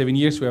over the last 7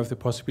 years we have the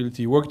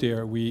possibility to work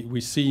there.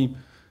 We see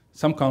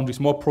some countries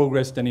more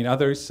progress than in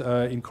others,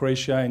 in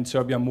Croatia and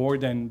Serbia more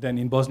than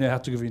in Bosnia and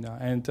Herzegovina.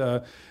 And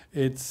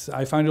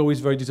I find it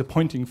always very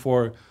disappointing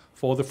for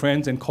all the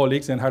friends and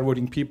colleagues and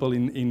hardworking people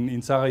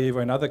in Sarajevo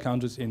and other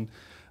countries in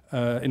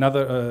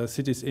other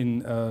cities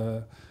in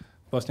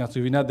Bosnia and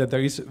Herzegovina that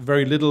there is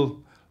very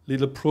little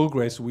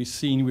progress we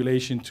see in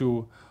relation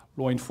to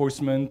law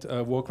enforcement,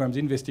 war crimes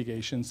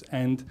investigations.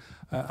 And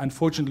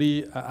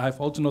unfortunately,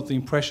 I've also not the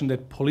impression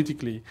that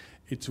politically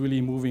it's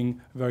really moving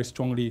very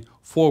strongly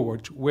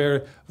forward,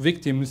 where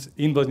victims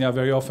in Bosnia are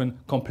very often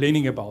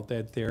complaining about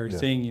that. They're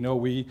saying, you know,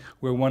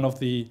 we're one of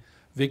the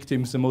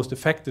victims the most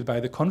affected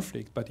by the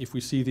conflict, but if we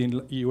see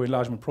the EU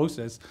enlargement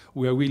process,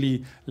 we are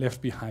really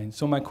left behind.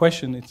 So my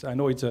question, I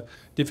know it's a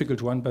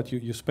difficult one, but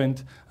you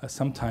spent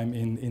some time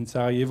in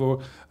Sarajevo.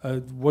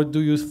 What do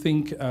you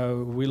think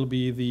will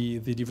be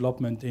the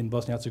development in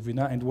Bosnia and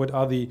Herzegovina, and what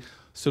are the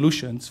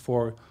solutions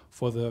for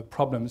the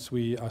problems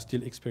we are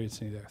still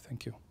experiencing there?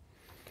 Thank you.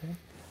 Okay.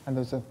 And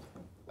there's a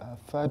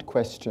third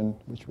question,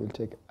 which we'll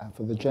take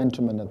for the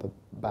gentleman at the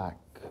back,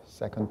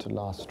 second to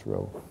last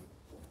row.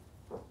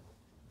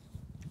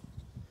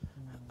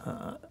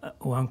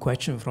 One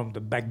question from the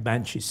back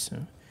benches.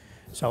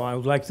 So I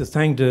would like to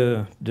thank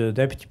the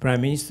Deputy Prime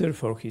Minister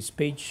for his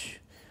speech,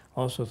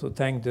 also to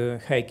thank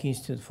the Hague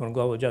Institute for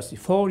Global Justice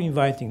for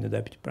inviting the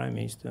Deputy Prime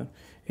Minister.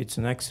 It's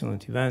an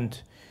excellent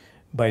event.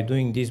 By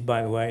doing this,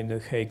 by the way, the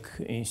Hague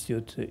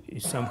Institute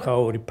is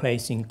somehow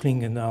replacing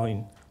Klingenthal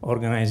in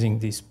organizing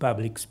these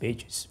public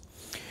speeches.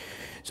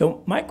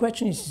 So my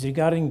question is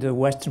regarding the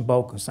Western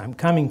Balkans. I'm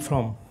coming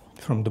from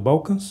the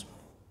Balkans,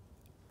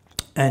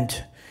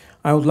 and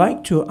I would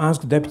like to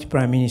ask the Deputy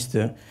Prime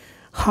Minister,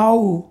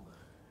 how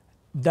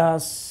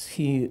does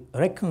he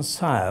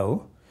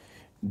reconcile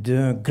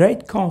the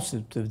great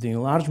concept of the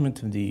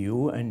enlargement of the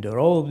EU and the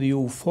role of the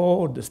EU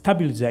for the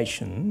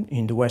stabilization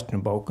in the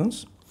Western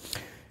Balkans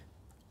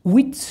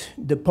with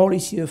the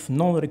policy of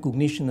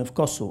non-recognition of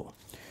Kosovo?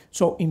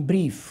 So in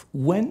brief,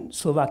 when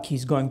Slovakia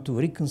is going to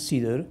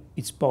reconsider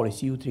its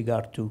policy with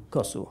regard to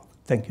Kosovo?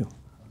 Thank you.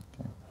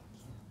 Okay.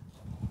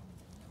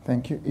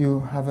 Thank you.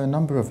 You have a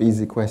number of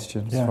easy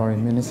questions,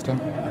 Foreign Minister.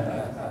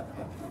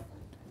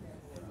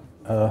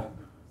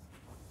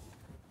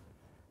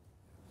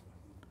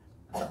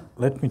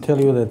 Let me tell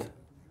you that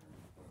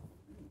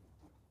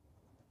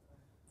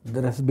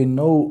there has been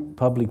no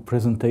public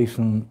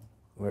presentation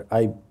where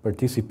I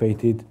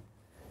participated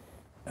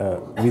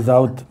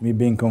without me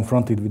being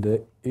confronted with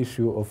the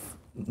issue of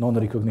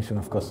non-recognition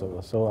of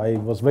Kosovo. So I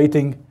was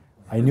waiting.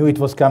 I knew it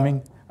was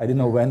coming. I didn't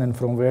know when and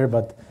from where,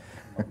 but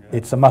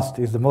it's a must.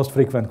 It's the most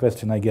frequent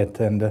question I get.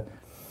 And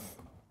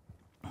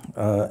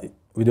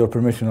with your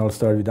permission, I'll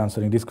start with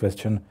answering this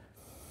question.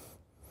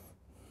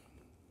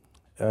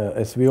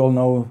 As we all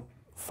know,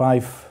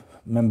 5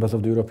 members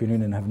of the European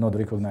Union have not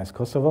recognized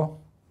Kosovo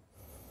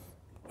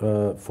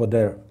for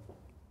their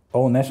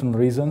own national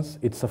reasons.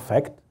 It's a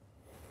fact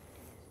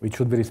which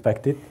should be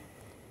respected,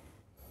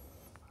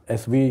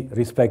 as we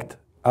respect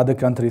other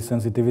countries'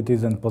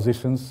 sensitivities and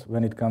positions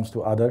when it comes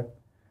to other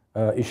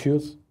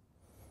issues.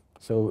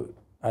 So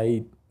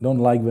I don't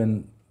like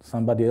when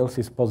somebody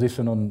else's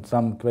position on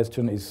some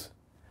question is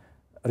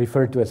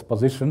referred to as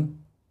position,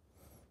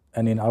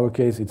 and in our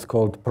case it's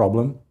called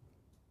problem,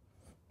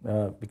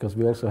 because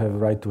we also have a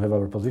right to have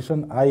our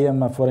position. I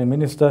am a foreign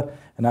minister,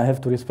 and I have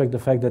to respect the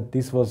fact that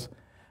this was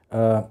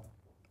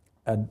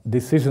a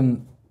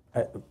decision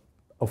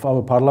of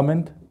our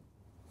parliament,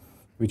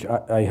 which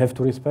I have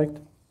to respect.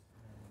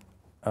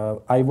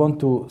 I want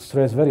to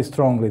stress very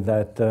strongly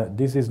that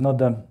this is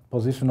not a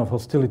position of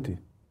hostility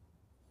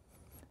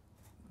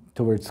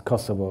towards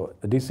Kosovo.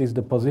 This is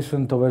the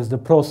position towards the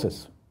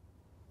process.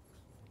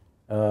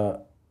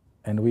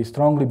 And we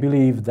strongly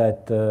believe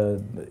that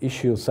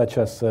issues such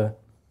as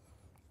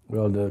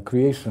the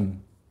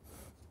creation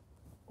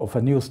of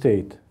a new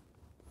state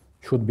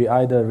should be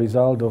either a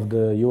result of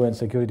the UN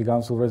Security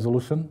Council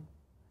resolution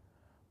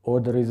or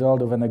the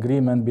result of an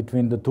agreement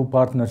between the two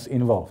partners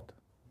involved.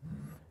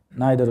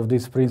 Neither of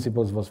these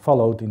principles was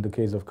followed in the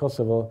case of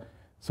Kosovo,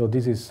 so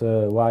this is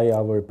why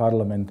our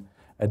parliament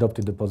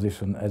adopted the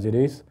position as it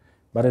is.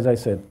 But as I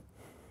said,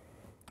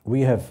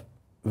 we have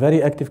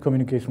very active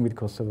communication with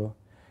Kosovo.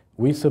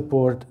 We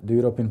support the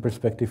European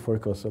perspective for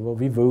Kosovo.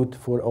 We vote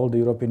for all the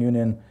European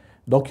Union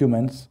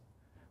documents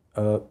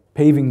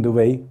paving the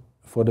way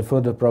for the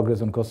further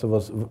progress on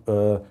Kosovo's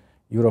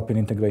European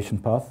integration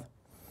path.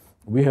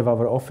 We have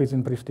our office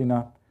in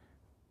Pristina.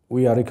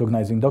 We are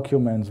recognizing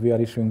documents. We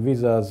are issuing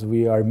visas.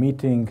 We are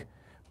meeting.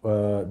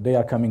 They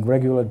are coming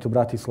regularly to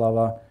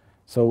Bratislava.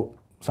 So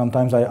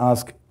sometimes I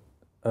ask,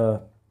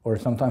 or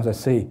sometimes I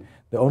say,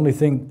 the only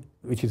thing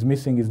which is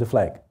missing is the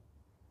flag.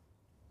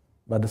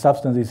 But the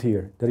substance is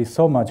here. There is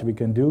so much we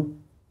can do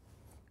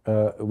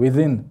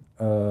within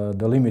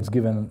the limits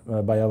given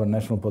by our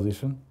national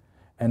position,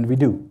 and we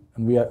do.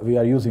 And we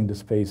are using the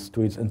space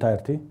to its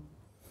entirety.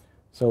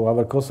 So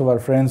our Kosovar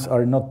friends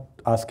are not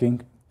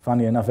asking.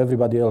 Funny enough,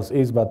 everybody else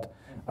is, but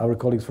our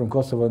colleagues from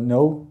Kosovo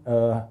know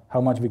how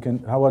much we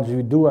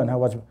do and how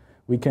much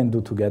we can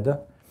do together.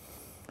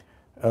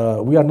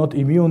 We are not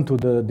immune to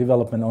the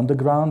development on the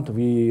ground.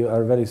 We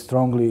are very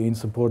strongly in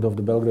support of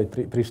the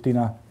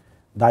Belgrade-Pristina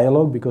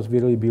dialogue because we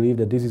really believe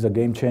that this is a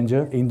game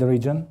changer in the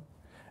region.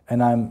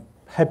 And I'm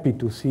happy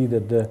to see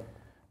that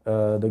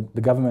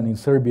the government in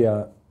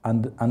Serbia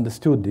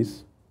understood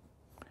this.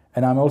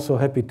 And I'm also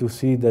happy to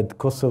see that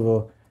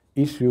Kosovo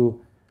issue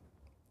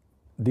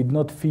did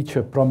not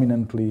feature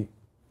prominently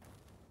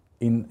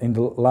in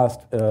the last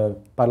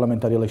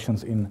parliamentary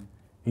elections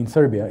in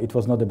Serbia. It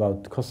was not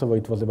about Kosovo,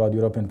 it was about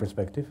European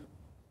perspective.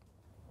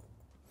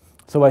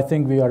 So I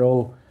think we are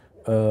all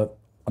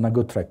on a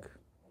good track.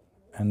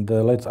 And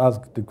let's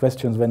ask the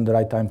questions when the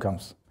right time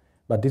comes.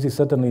 But this is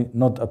certainly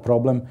not a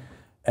problem.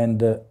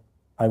 And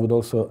I would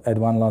also add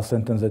one last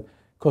sentence that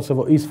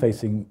Kosovo is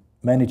facing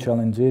many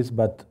challenges,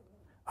 but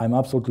I'm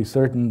absolutely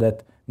certain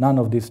that none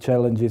of these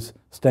challenges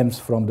stems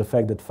from the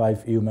fact that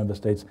 5 EU member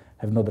states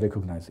have not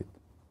recognized it.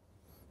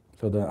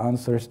 So the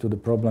answers to the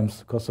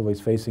problems Kosovo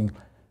is facing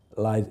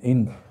lies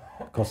in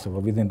Kosovo,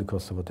 within the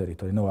Kosovo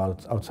territory, no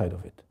outside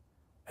of it.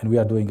 And we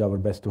are doing our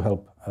best to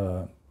help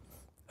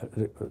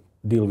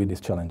deal with these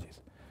challenges.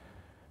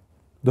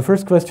 The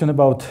first question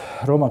about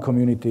Roma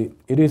community,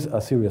 it is a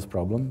serious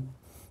problem,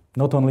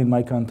 not only in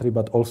my country,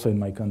 but also in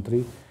my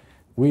country.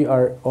 We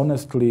are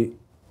honestly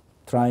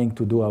trying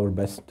to do our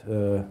best.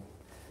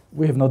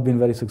 We have not been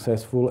very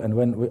successful, and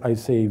when I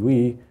say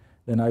we,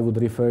 then I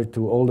would refer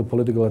to all the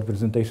political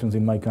representations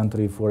in my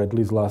country for at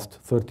least last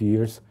 30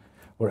 years,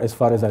 or as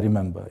far as I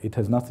remember. It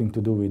has nothing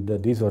to do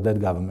with this or that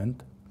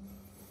government.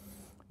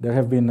 There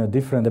have been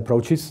different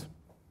approaches,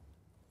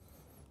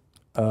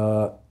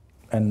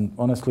 and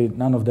honestly,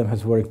 none of them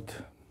has worked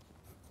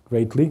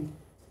greatly.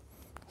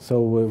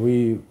 So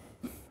we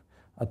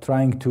are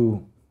trying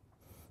to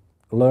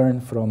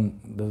learn from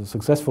the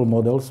successful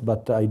models,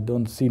 but I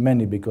don't see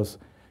many because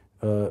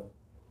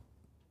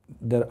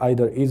there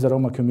either is a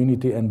Roma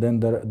community and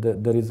then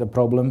there is a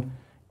problem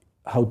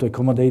how to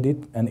accommodate it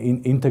and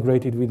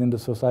integrate it within the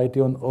society,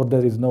 or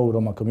there is no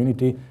Roma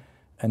community,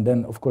 and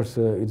then of course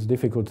it's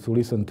difficult to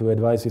listen to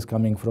advices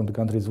coming from the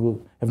countries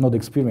who have not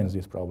experienced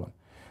this problem.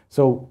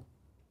 So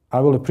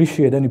I will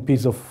appreciate any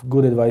piece of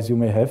good advice you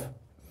may have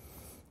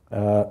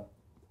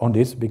on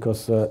this,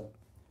 because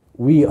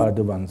we are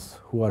the ones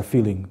who are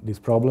feeling this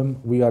problem.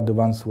 We are the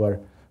ones who are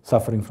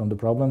suffering from the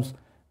problems,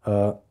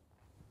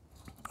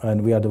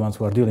 and we are the ones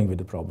who are dealing with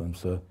the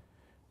problems.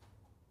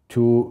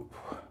 To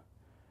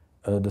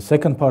the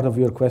second part of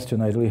your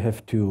question, I really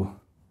have to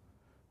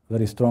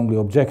very strongly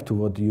object to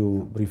what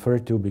you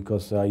referred to,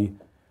 because I,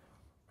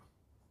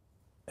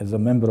 as a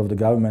member of the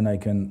government, I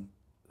can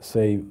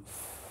say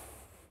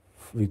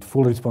with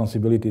full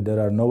responsibility there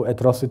are no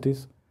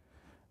atrocities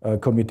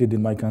committed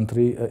in my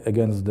country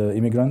against the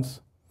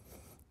immigrants,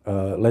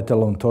 let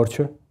alone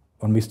torture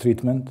or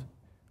mistreatment.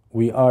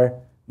 We are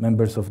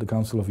members of the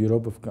Council of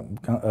Europe,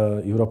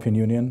 of European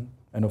Union,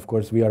 and of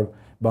course we are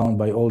bound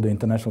by all the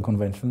international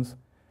conventions.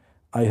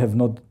 I have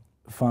not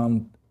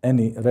found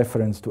any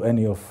reference to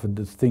any of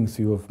the things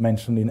you have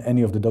mentioned in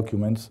any of the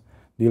documents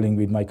dealing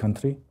with my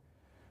country.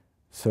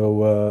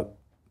 So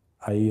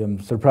I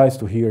am surprised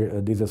to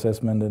hear this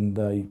assessment, and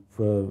I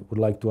would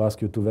like to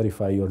ask you to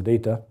verify your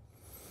data,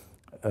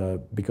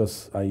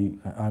 because I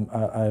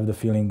have the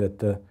feeling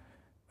that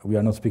we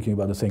are not speaking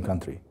about the same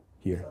country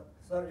here.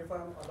 Sir, if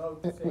I'm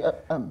allowed to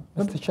say...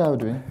 Mr.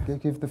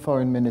 Chowdhury, give the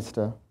Foreign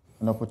Minister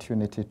an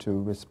opportunity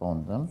to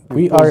respond.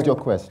 Your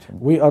question.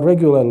 We are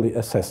regularly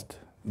assessed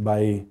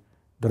by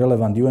the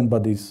relevant UN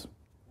bodies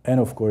and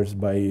of course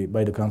by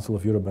the Council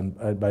of Europe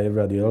and by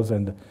everybody else,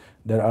 and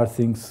there are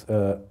things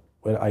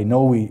where I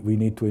know we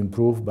need to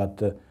improve,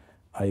 but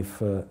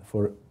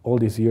for all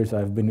these years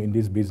I've been in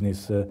this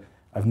business,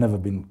 I've never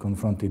been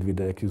confronted with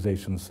the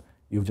accusations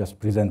you've just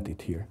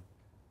presented here.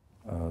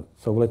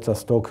 So let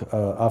us talk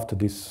after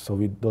this, so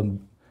we don't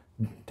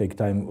take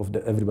time of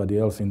everybody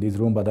else in this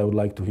room, but I would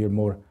like to hear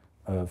more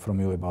from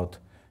you about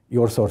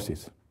your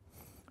sources.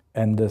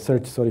 And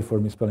Serge, sorry for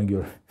misspelling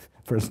your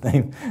first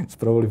name. It's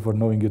probably for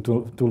knowing you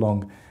too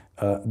long.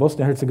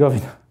 Bosnia and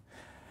Herzegovina.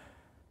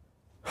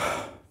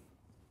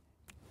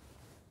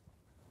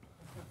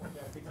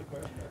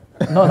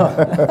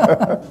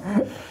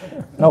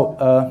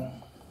 No.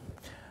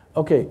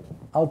 Okay,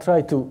 I'll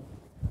try to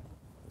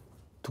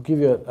give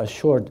you a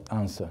short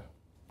answer.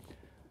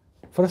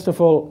 First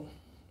of all,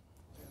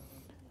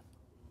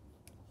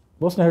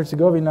 Bosnia and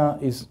Herzegovina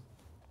is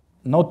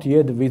not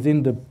yet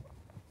within the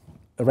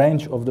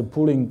range of the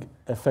pulling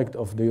effect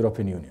of the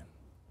European Union.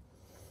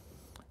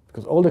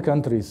 Because all the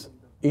countries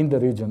in the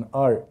region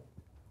are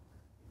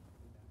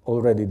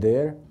already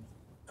there,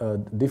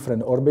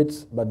 different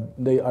orbits,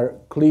 but they are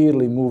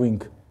clearly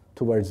moving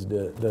towards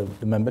the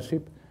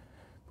membership.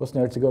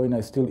 Bosnia and Herzegovina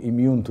is still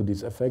immune to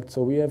this effect,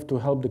 so we have to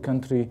help the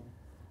country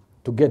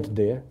to get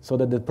there so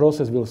that the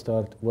process will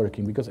start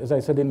working. Because as I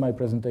said in my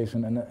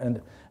presentation,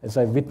 and as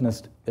I've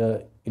witnessed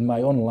in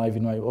my own life,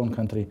 in my own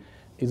country,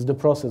 it's the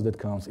process that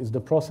counts. It's the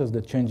process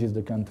that changes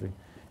the country.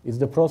 It's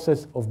the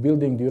process of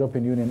building the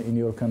European Union in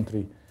your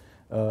country.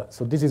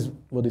 So this is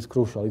what is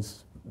crucial.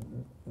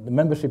 The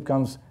membership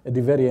comes at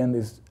the very end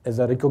as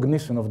a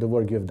recognition of the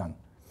work you have done.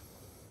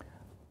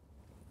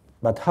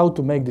 But how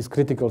to make this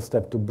critical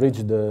step to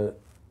bridge the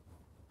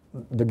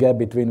gap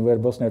between where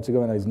Bosnia and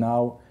Herzegovina is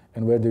now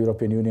and where the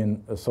European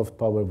Union soft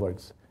power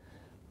works?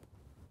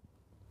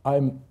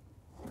 I'm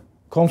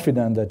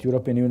confident that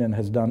European Union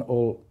has done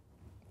all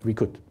we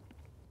could.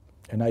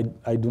 And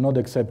I do not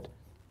accept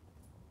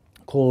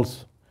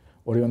calls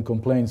or even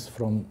complaints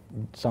from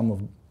some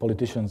of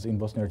politicians in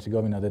Bosnia and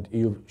Herzegovina that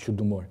EU should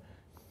do more.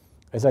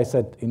 As I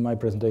said in my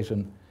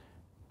presentation,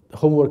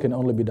 homework can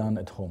only be done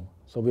at home.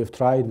 So we have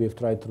tried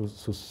through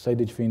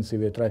Sejdić-Finci,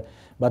 we have tried,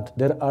 but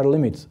there are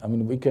limits. I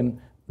mean,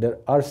 there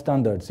are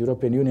standards.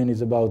 European Union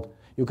is about,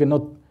 you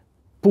cannot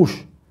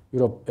push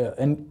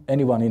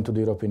anyone into the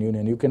European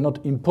Union. You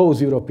cannot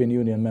impose European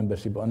Union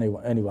membership on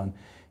anyone.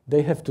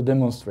 They have to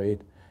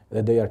demonstrate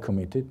that they are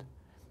committed,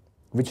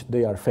 which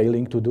they are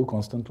failing to do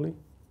constantly.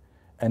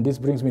 And this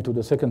brings me to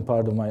the second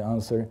part of my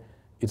answer.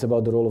 It's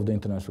about the role of the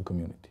international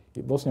community.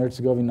 Bosnia and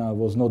Herzegovina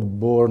was not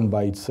born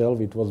by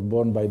itself. It was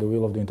born by the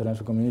will of the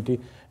international community,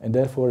 and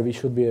therefore we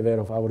should be aware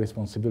of our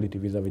responsibility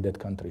vis-à-vis that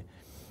country.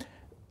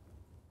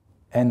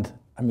 And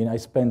I mean, I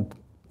spent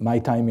my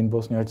time in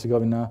Bosnia and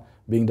Herzegovina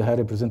being the high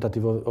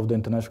representative of the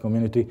international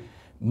community.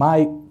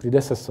 My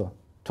predecessor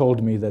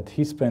told me that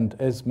he spent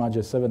as much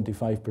as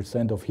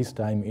 75% of his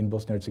time in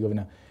Bosnia and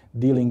Herzegovina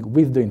dealing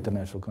with the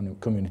international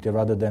community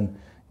rather than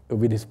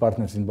with his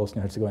partners in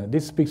Bosnia and Herzegovina.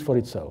 This speaks for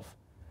itself.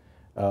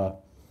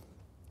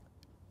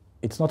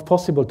 It's not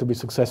possible to be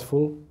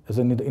successful as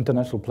an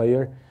international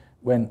player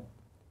when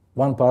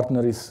one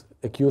partner is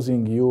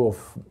accusing you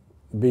of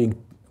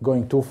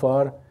going too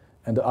far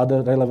and the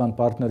other relevant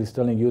partner is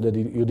telling you that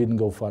you didn't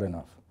go far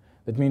enough.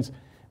 That means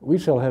we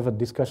shall have a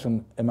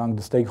discussion among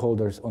the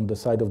stakeholders on the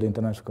side of the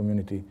international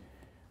community,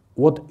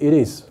 what it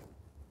is,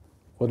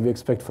 what we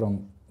expect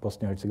from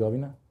Bosnia and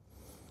Herzegovina,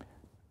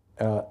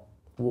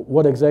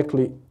 what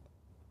exactly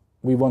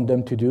we want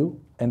them to do,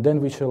 and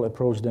then we shall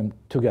approach them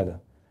together.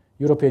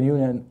 European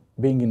Union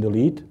being in the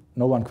lead,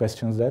 no one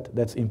questions that,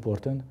 that's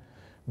important,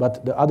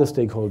 but the other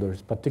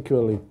stakeholders,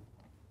 particularly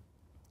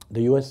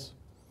the US,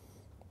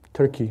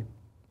 Turkey,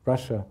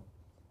 Russia,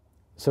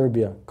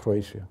 Serbia,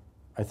 Croatia,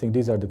 I think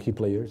these are the key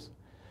players.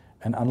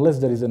 And unless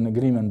there is an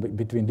agreement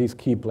between these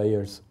key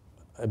players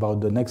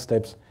about the next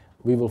steps,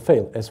 we will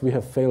fail, as we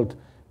have failed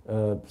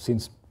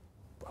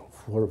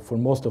for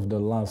most of the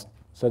last,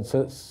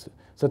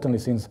 certainly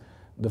since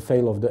the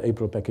fail of the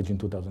April package in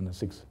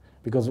 2006.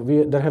 Because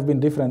there have been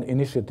different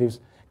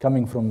initiatives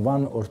coming from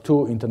one or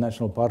two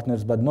international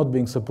partners, but not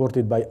being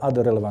supported by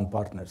other relevant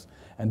partners.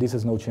 And this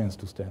has no chance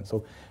to stand.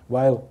 So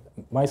while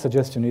my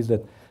suggestion is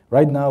that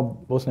right now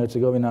Bosnia and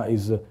Herzegovina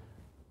is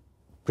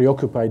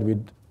preoccupied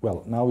with,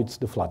 well, now it's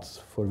the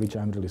floods, for which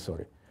I'm really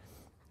sorry.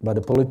 But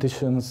the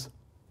politicians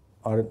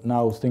are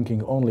now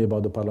thinking only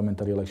about the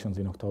parliamentary elections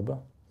in October,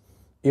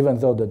 even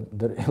though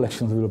the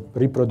elections will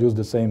reproduce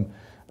the same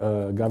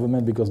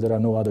government because there are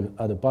no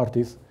other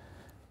parties.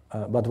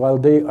 But while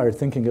they are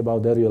thinking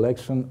about their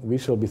re-election, we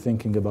shall be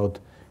thinking about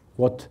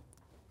what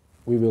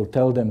we will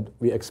tell them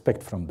we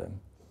expect from them.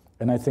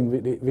 And I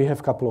think we have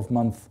a couple of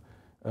months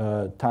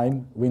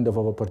time, window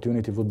of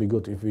opportunity would be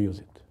good if we use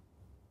it.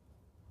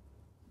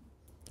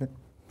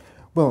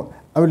 Well,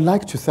 I would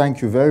like to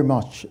thank you very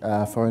much,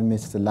 Foreign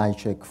Minister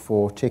Lajčák,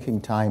 for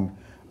taking time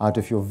out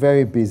of your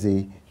very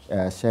busy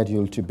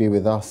schedule to be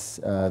with us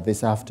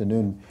this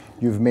afternoon.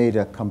 You've made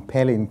a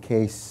compelling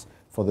case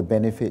for the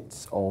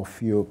benefits of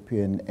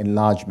European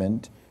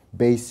enlargement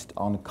based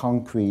on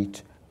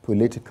concrete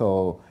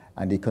political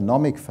and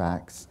economic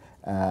facts,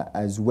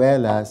 as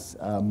well as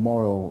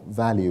moral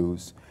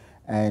values.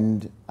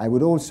 And I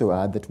would also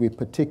add that we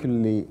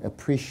particularly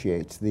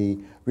appreciate the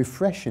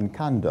refreshing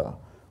candor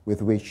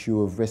with which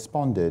you have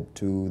responded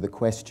to the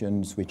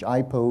questions which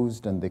I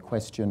posed and the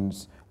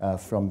questions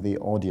from the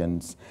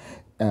audience.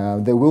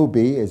 There will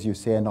be, as you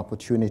say, an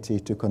opportunity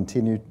to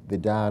continue the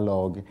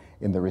dialogue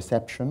in the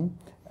reception,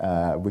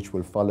 which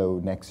will follow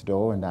next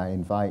door, and I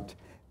invite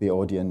the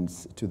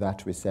audience to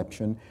that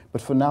reception.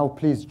 But for now,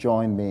 please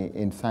join me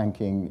in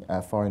thanking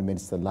Foreign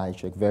Minister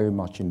Lajčák very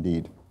much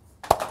indeed.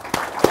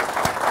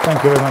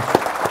 Thank you very much.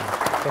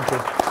 Thank you.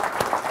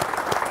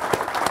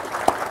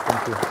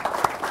 Thank you.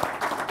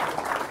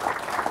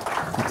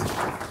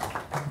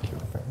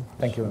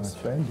 Thank you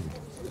very much.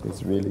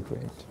 It's really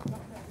great.